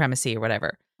white supremacy or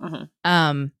whatever.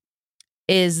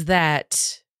 Is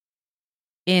that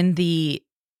in the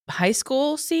high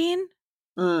school scene,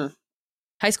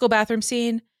 high school bathroom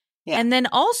scene, and then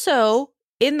also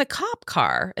in the cop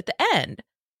car at the end,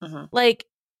 like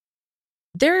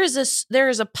there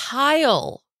is a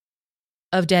pile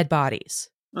of dead bodies,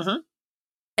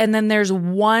 and then there's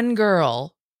one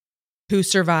girl who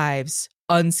survives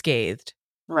unscathed.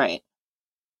 Right.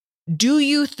 Do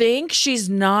you think she's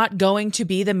not going to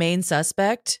be the main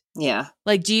suspect? Yeah.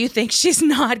 Like, do you think she's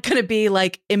not going to be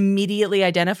like immediately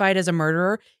identified as a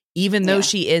murderer, even though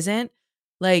she isn't?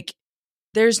 Like,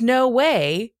 there's no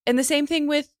way. And the same thing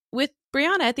with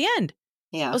Brianna at the end.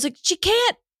 Yeah. I was like, she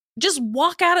can't just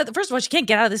walk out of first of all, she can't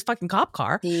get out of this fucking cop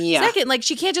car. Yeah. Second, like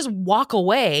she can't just walk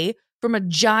away from a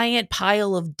giant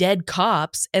pile of dead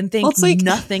cops and think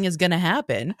nothing is going to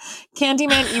happen.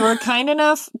 Candyman, you were kind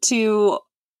enough to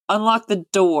unlock the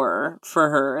door for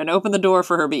her and open the door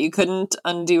for her, but you couldn't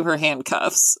undo her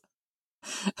handcuffs.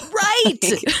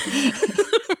 Right.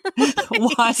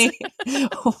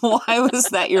 Why was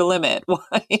that your limit?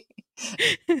 Why?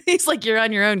 He's like, you're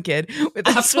on your own, kid. With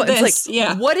After this,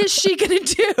 like, what is she going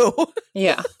to do?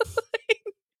 Yeah.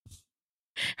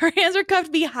 Her hands are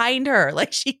cuffed behind her.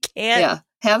 Like she can't. Yeah.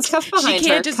 Hands cuffed behind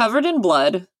her, covered in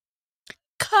blood.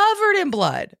 Covered in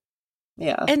blood.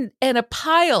 Yeah. And a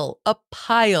pile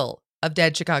of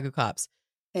dead Chicago cops.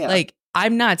 Yeah. Like,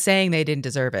 I'm not saying they didn't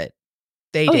deserve it.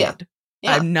 They did. Yeah.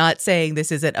 Yeah. I'm not saying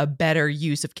this isn't a better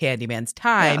use of Candyman's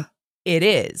time. Yeah. It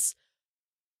is.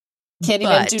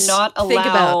 Candyman, do not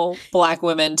allow Black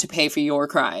women to pay for your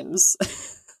crimes.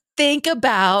 Think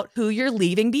about who you're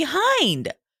leaving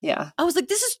behind. Yeah. I was like,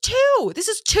 this is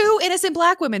two innocent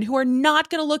Black women who are not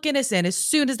going to look innocent as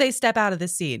soon as they step out of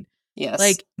this scene. Yes.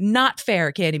 Like, not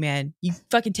fair, Candyman. You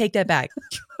fucking take that back.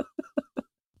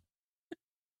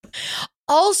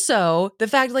 Also, the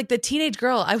fact, like, the teenage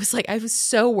girl, I was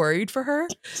so worried for her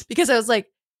because I was like,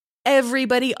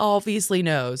 everybody obviously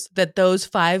knows that those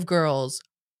 5 girls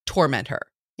torment her.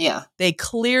 Yeah. They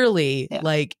clearly,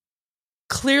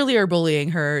 clearly are bullying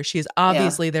her. She's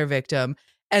obviously their victim.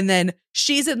 And then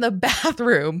she's in the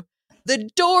bathroom. The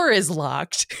door is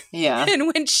locked. Yeah.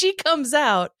 And when she comes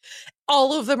out,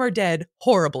 all of them are dead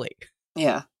horribly.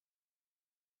 Yeah.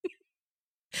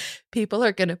 People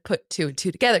are going to put 2 and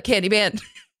 2 together. Candyman.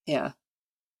 Yeah.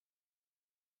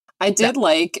 I did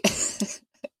like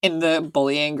in the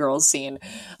bullying girls scene,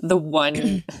 the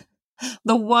one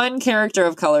character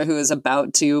of color who is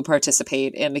about to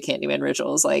participate in the Candyman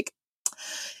ritual is like,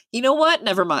 you know what?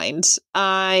 Never mind.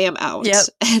 I am out. Yep.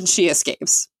 And she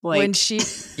escapes. Like, when she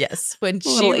ran,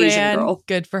 Asian girl.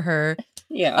 Good for her.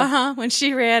 Yeah. When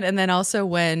she ran. And then also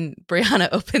when Brianna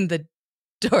opened the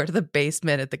door to the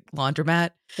basement at the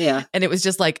laundromat. Yeah. And it was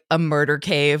just like a murder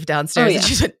cave downstairs. Oh, yeah. And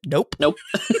she said, nope.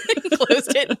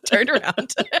 Closed it and turned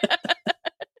around.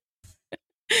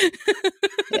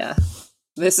 Yeah.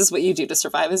 This is what you do to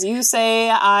survive. As you say,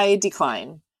 I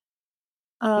decline.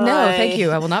 No, thank you.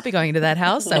 I will not be going into that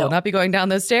house. No. I will not be going down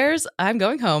those stairs. I'm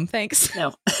going home. Thanks.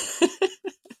 No. That's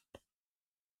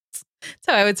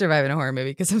how I would survive in a horror movie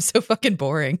because I'm so fucking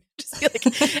boring. Just be like,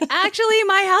 actually,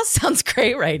 my house sounds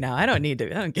great right now. I don't give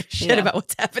a shit about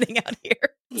what's happening out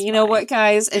here. You know what,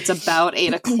 guys? It's about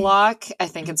 8:00. I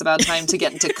think it's about time to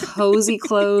get into cozy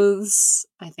clothes.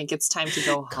 I think it's time to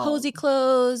go home. Cozy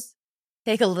clothes.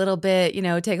 Take a little bit,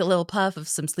 take a little puff of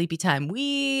some sleepy time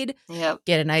weed. Yep.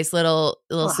 Get a nice little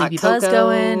sleepy hot buzz cocoa.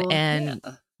 going and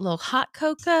a little hot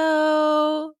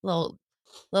cocoa, little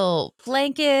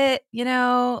blanket,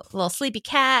 little sleepy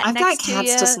cat. I've got next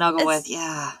cats to to snuggle with.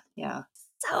 Yeah.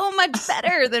 So much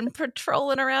better than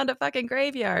patrolling around a fucking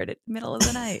graveyard at the middle of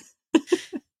the night.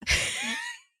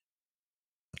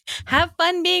 Have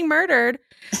fun being murdered.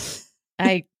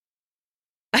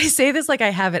 I say this like I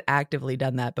haven't actively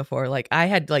done that before. Like I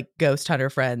had like ghost hunter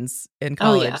friends in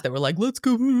college that were like, let's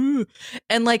go.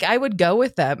 And like I would go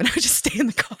with them and I would just stay in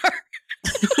the car.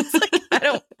 It's like, I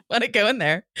don't want to go in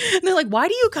there. And they're like, why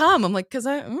do you come? I'm like, because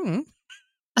I don't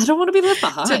want to be left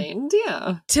behind.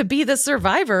 To be the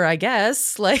survivor, I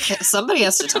guess. Like somebody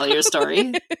has to tell your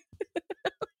story.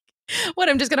 What,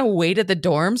 I'm just going to wait at the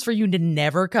dorms for you to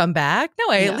never come back? No,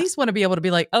 I at least want to be able to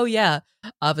be like, oh yeah,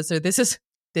 officer, this is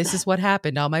what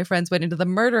happened. All my friends went into the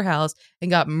murder house and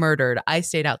got murdered. I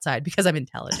stayed outside because I'm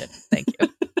intelligent. Thank you.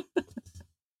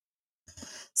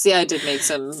 See, I did make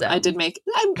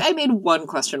I made one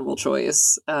questionable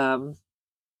choice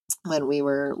when we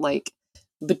were like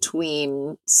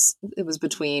between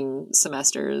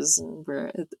semesters and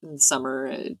we're in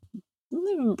summer.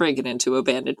 Breaking into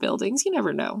abandoned buildings, you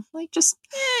never know. Like, just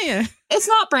it's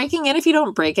not breaking in if you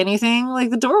don't break anything. Like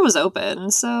the door was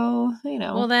open, so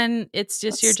Well, then it's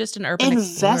just you're just an urban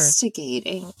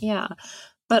investigating, explorer.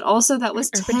 But also that was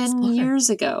 10 years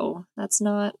ago. That's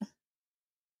not.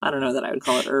 I don't know that I would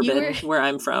call it urban where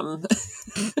I'm from.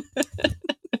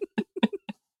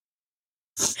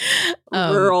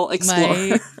 Rural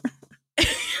explorer.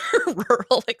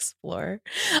 Rural explorer.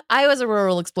 I was a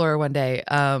rural explorer one day.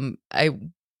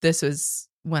 This was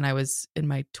when I was in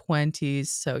my 20s.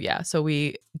 So yeah. So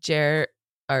Jer,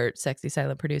 our sexy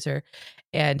silent producer,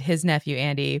 and his nephew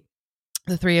Andy,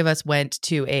 the 3 of us went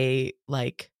to a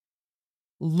like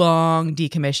long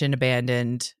decommissioned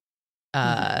abandoned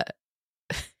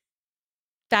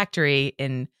factory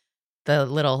in the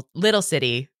little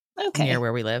city near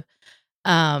where we live.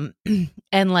 And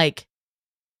like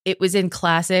it was in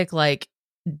classic like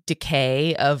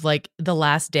decay of like the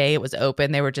last day it was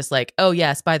open. They were just like, oh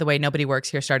yes, by the way, nobody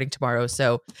works here starting tomorrow,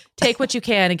 so take what you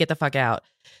can and get the fuck out.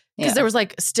 Because there was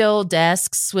like still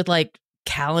desks with like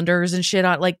calendars and shit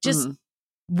on, like just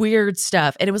weird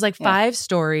stuff. And it was like 5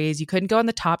 stories. You couldn't go on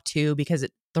the top 2 because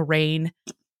the rain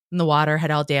and the water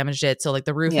had all damaged it. So like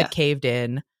the roof had caved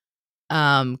in.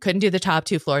 Couldn't do the top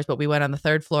 2 floors, but we went on the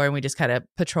 3rd floor and we just kind of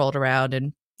patrolled around,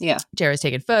 and Jared was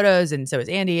taking photos and so was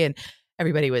Andy, and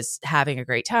everybody was having a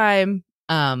great time.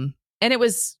 And it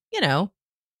was,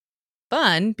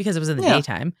 fun because it was in the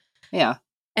daytime. Yeah.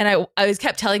 And I was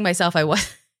kept telling myself I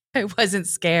wasn't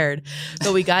scared,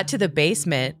 but we got to the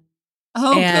basement.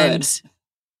 Oh, and good.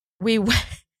 We went.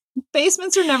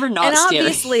 Basements are never not scary. And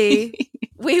obviously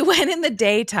we went in the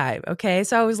daytime. Okay.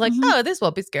 So I was like, oh, this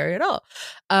won't be scary at all.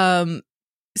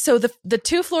 So the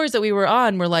 2 floors that we were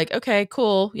on were like, okay,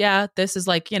 cool. Yeah. This is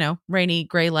like, rainy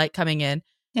gray light coming in.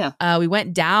 Yeah. We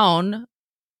went down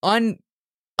on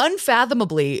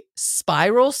unfathomably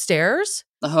spiral stairs.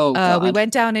 Oh, God. We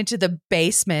went down into the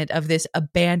basement of this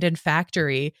abandoned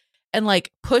factory and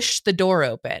like pushed the door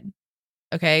open.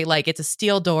 Okay. Like it's a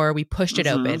steel door. We pushed it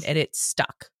open and it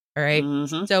stuck. All right.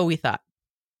 So we thought.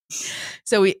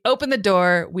 So we open the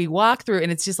door, we walk through, and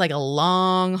it's just like a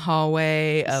long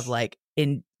hallway of like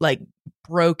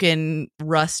broken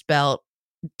rust belt,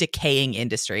 decaying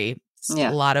industry. Yeah.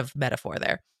 A lot of metaphor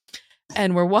there.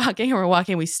 And we're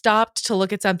walking. We stopped to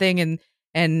look at something,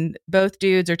 and both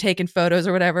dudes are taking photos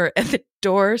or whatever, and the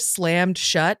door slammed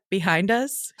shut behind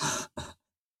us.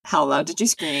 How loud did you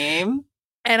scream?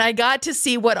 And I got to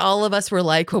see what all of us were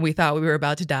like when we thought we were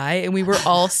about to die, and we were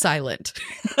all silent.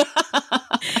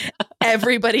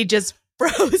 Everybody just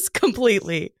froze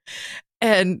completely.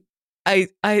 And I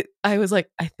was like,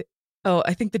 I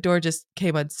think the door just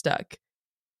came unstuck.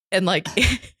 And like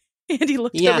Andy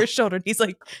looked over his shoulder and he's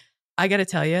like, I gotta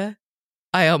tell you,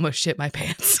 I almost shit my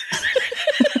pants.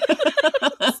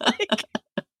 Like,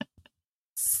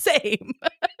 same.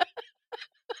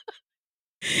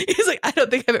 He's like, I don't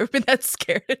think I've ever been that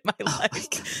scared in my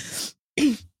life.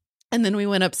 And then we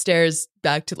went upstairs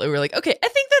back to, we were like, okay, I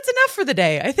think that's enough for the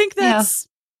day. I think let's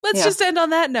just end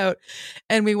on that note.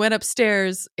 And we went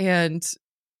upstairs and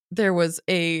there was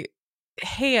a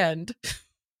hand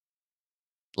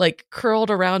like curled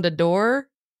around a door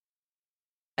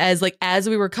as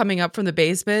we were coming up from the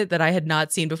basement that I had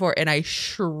not seen before. And I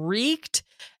shrieked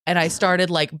and I started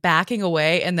like backing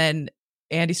away. And then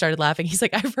Andy started laughing. He's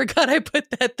like, I forgot I put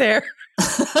that there.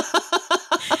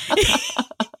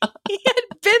 He had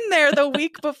been there the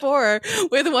week before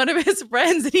with one of his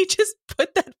friends, and he just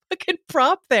put that fucking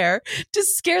prop there to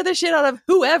scare the shit out of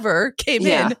whoever came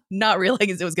in, not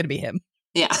realizing it was going to be him.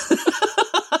 Yeah.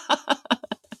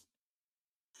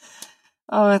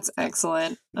 Oh, that's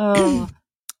excellent. Oh.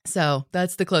 So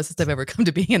that's the closest I've ever come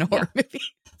to being in a horror movie.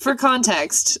 For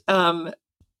context,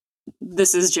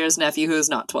 this is Jared's nephew who is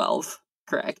not 12,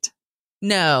 correct?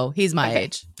 No, he's my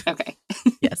age. Okay.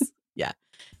 Yes.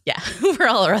 Yeah. We're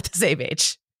all around the same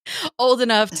age. Old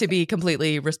enough to be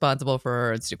completely responsible for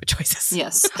our own stupid choices.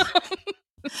 Yes.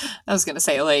 I was going to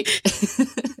say, like,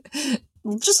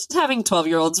 just having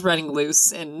 12-year-olds running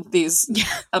loose in these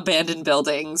abandoned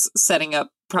buildings, setting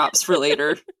up props for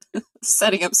later,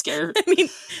 setting up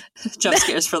jump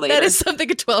scares for later. That is something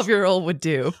a 12-year-old would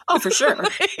do. Oh, for sure.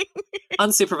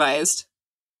 Unsupervised.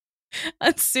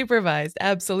 Unsupervised.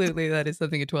 Absolutely. That is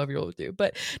something a 12-year-old would do.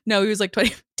 But no, he was like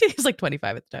 20. He was like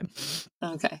 25 at the time.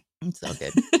 Okay. It's all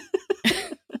good.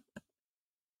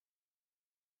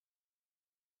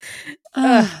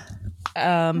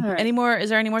 Right. Any more? Is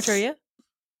there any more trivia?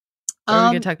 Or are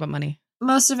we going to talk about money?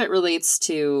 Most of it relates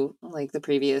to like the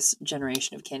previous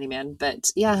generation of Candyman,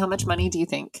 but yeah, how much money do you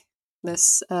think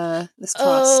this cost?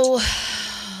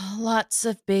 Oh, lots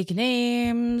of big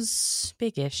names,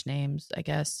 big-ish names, I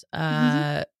guess.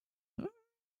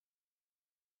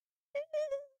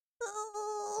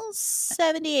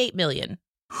 78 million.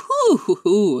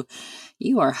 Ooh,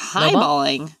 you are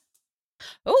highballing.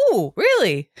 Oh,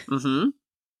 really? Mm-hmm.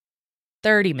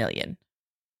 30 million.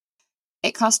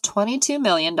 It cost $22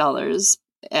 million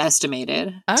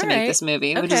estimated to make this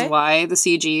movie, which is why the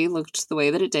CG looked the way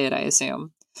that it did, I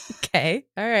assume. Okay.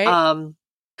 All right.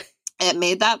 It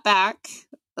made that back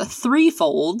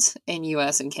threefold in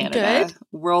US and Canada. Good.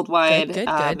 Worldwide, Good.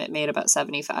 it made about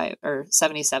 75 or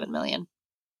 77 million.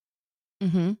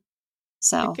 Mm-hmm.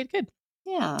 So good.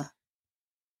 Yeah.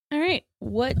 All right.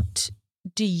 What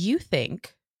do you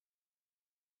think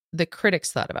the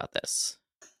critics thought about this?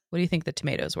 What do you think the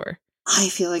tomatoes were? I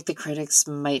feel like the critics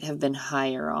might have been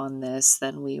higher on this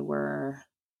than we were.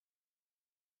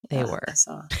 They were.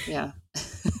 Yeah.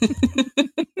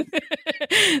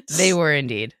 They were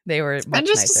indeed. They were much and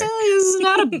just nicer. to say, this is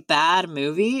not a bad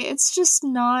movie. It's just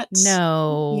not.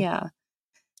 No. Yeah.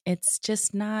 It's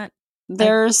just not.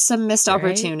 There's some missed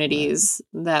opportunities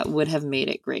that would have made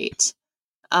it great.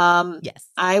 Yes.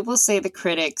 I will say the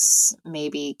critics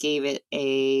maybe gave it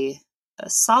a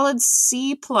solid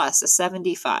C+, a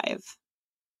 75.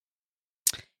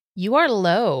 You are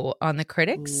low on the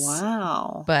critics.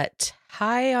 Wow. But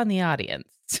high on the audience.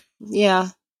 Yeah.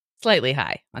 Slightly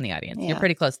high on the audience. Yeah. You're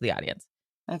pretty close to the audience.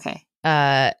 Okay.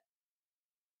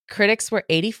 Critics were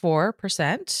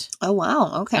 84%. Oh,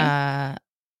 wow. Okay.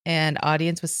 And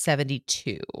audience was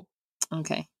 72.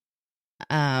 Okay.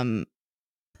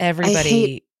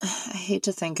 Everybody. I hate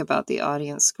to think about the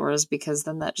audience scores because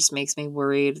then that just makes me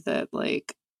worried that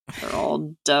like they're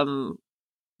all dumb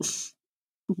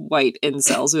white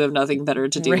incels who have nothing better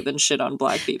to do than shit on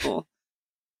black people.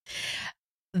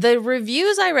 The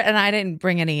reviews I read, and I didn't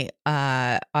bring any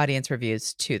audience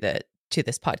reviews to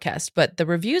this podcast, but the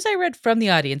reviews I read from the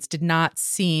audience did not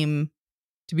seem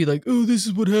to be like, oh, this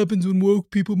is what happens when woke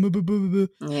people. Blah, blah, blah, blah.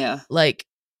 Yeah. Like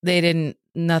they didn't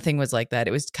nothing was like that.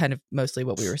 It was kind of mostly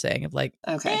what we were saying of like,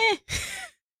 Okay.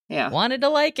 Yeah. Wanted to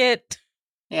like it.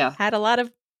 Yeah. Had a lot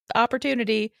of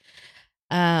opportunity.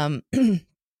 All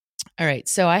right.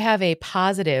 So I have a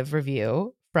positive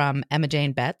review from Emma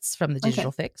Jane Betts from the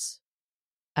Digital Fix.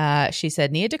 She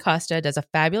said, Nia DaCosta does a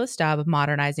fabulous job of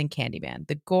modernizing Candyman.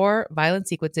 The gore, violent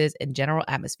sequences, and general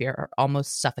atmosphere are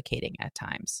almost suffocating at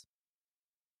times.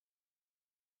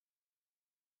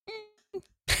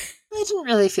 I didn't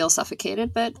really feel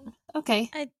suffocated, but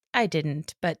okay. I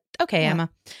didn't, but okay, Yeah. Emma.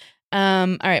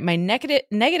 All right, my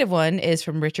negative one is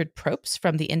from Richard Propst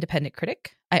from The Independent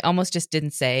Critic. I almost just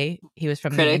didn't say he was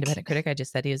from The Independent Critic. I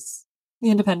just said he was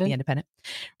The Independent. The Independent.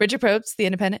 Richard Propst, The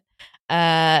Independent.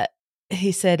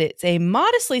 He said it's a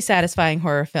modestly satisfying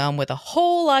horror film with a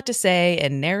whole lot to say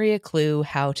and nary a clue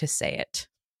how to say it.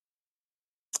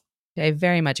 I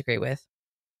very much agree with.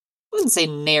 I wouldn't say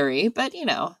nary, but you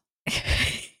know.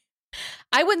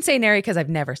 I wouldn't say nary because I've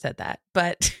never said that,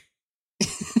 but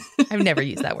I've never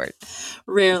used that word.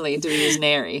 Rarely do we use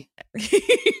nary.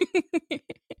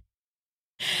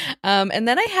 And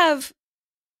then I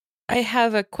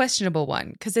have a questionable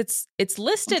one because it's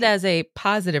listed as a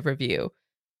positive review,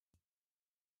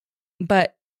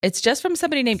 but it's just from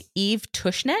somebody named Eve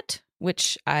Tushnet,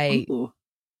 which I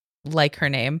like her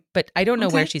name, but I don't know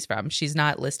where she's from. She's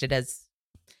not listed as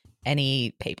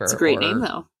any paper. It's a great name,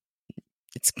 though.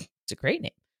 It's a great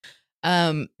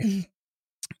name.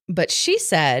 But she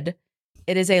said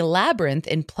it is a labyrinth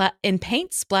in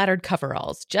paint splattered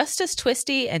coveralls, just as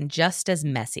twisty and just as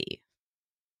messy.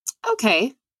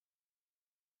 Okay.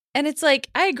 And it's like,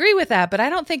 I agree with that, but I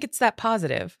don't think it's that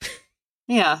positive.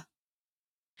 Yeah.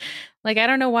 Like, I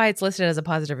don't know why it's listed as a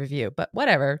positive review, but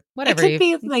whatever. It could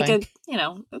be like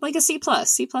like a C+.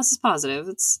 C+ is positive.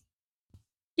 It's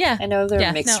I know there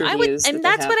are mixed reviews.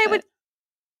 That's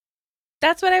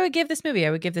what I would give this movie.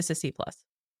 I would give this a C+.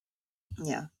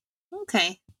 Yeah.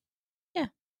 Okay. Yeah.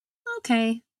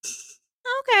 Okay.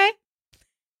 Okay.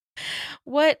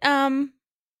 What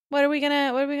are we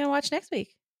gonna watch next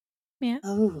week? Yeah.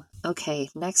 Oh, okay.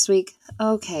 Next week.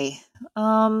 Okay.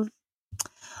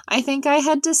 I think I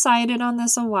had decided on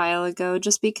this a while ago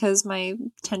just because my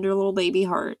tender little baby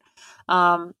heart.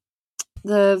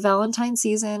 The Valentine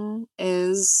season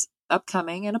is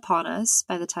upcoming and upon us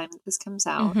by the time that this comes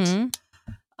out.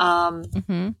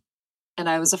 And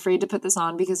I was afraid to put this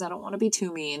on because I don't want to be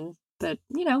too mean, but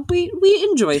you know, we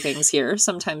enjoy things here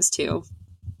sometimes too.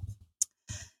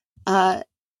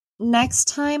 Next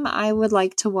time I would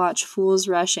like to watch Fools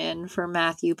Rush In for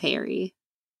Matthew Perry.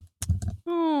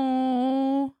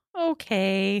 Oh,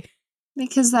 okay.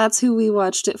 Because that's who we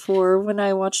watched it for when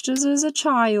I watched it as a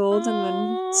child, and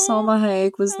then Salma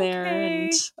Hayek was there,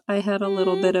 and I had a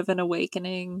little bit of an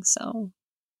awakening, so.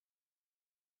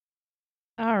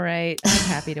 All right. I'm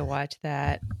happy to watch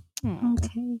that.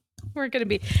 Okay.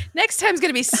 Next time's going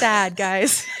to be sad,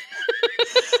 guys.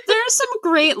 There are some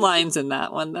great lines in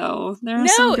that one, though.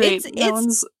 That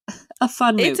one's a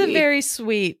fun movie. It's a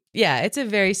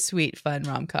very sweet, fun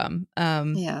rom-com.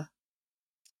 Yeah.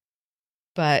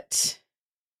 But,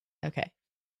 okay.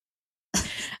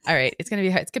 All right. It's going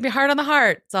to be hard on the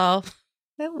heart. It's all.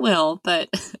 It will, but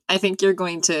I think you're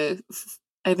going to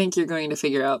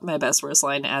figure out my best worst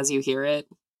line as you hear it.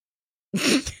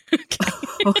 When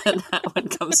that one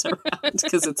comes around,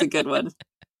 because it's a good one.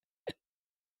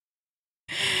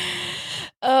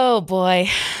 Oh boy.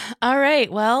 All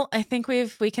right. Well, I think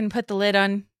we can put the lid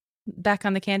back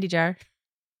on the candy jar.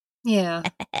 Yeah.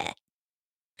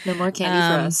 No more candy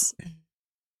for us.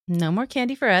 No more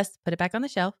candy for us. Put it back on the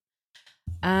shelf.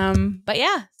 But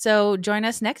yeah, so join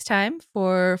us next time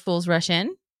for Fools Rush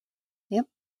In. Yep.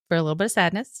 For a little bit of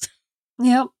sadness.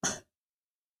 Yep. A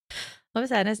little bit of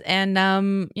sadness. And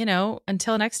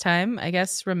until next time, I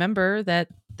guess remember that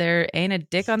there ain't a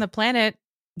dick on the planet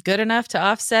good enough to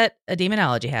offset a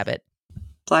demonology habit.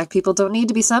 Black people don't need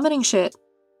to be summoning shit.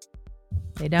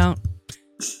 They don't.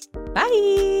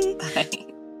 Bye. Bye.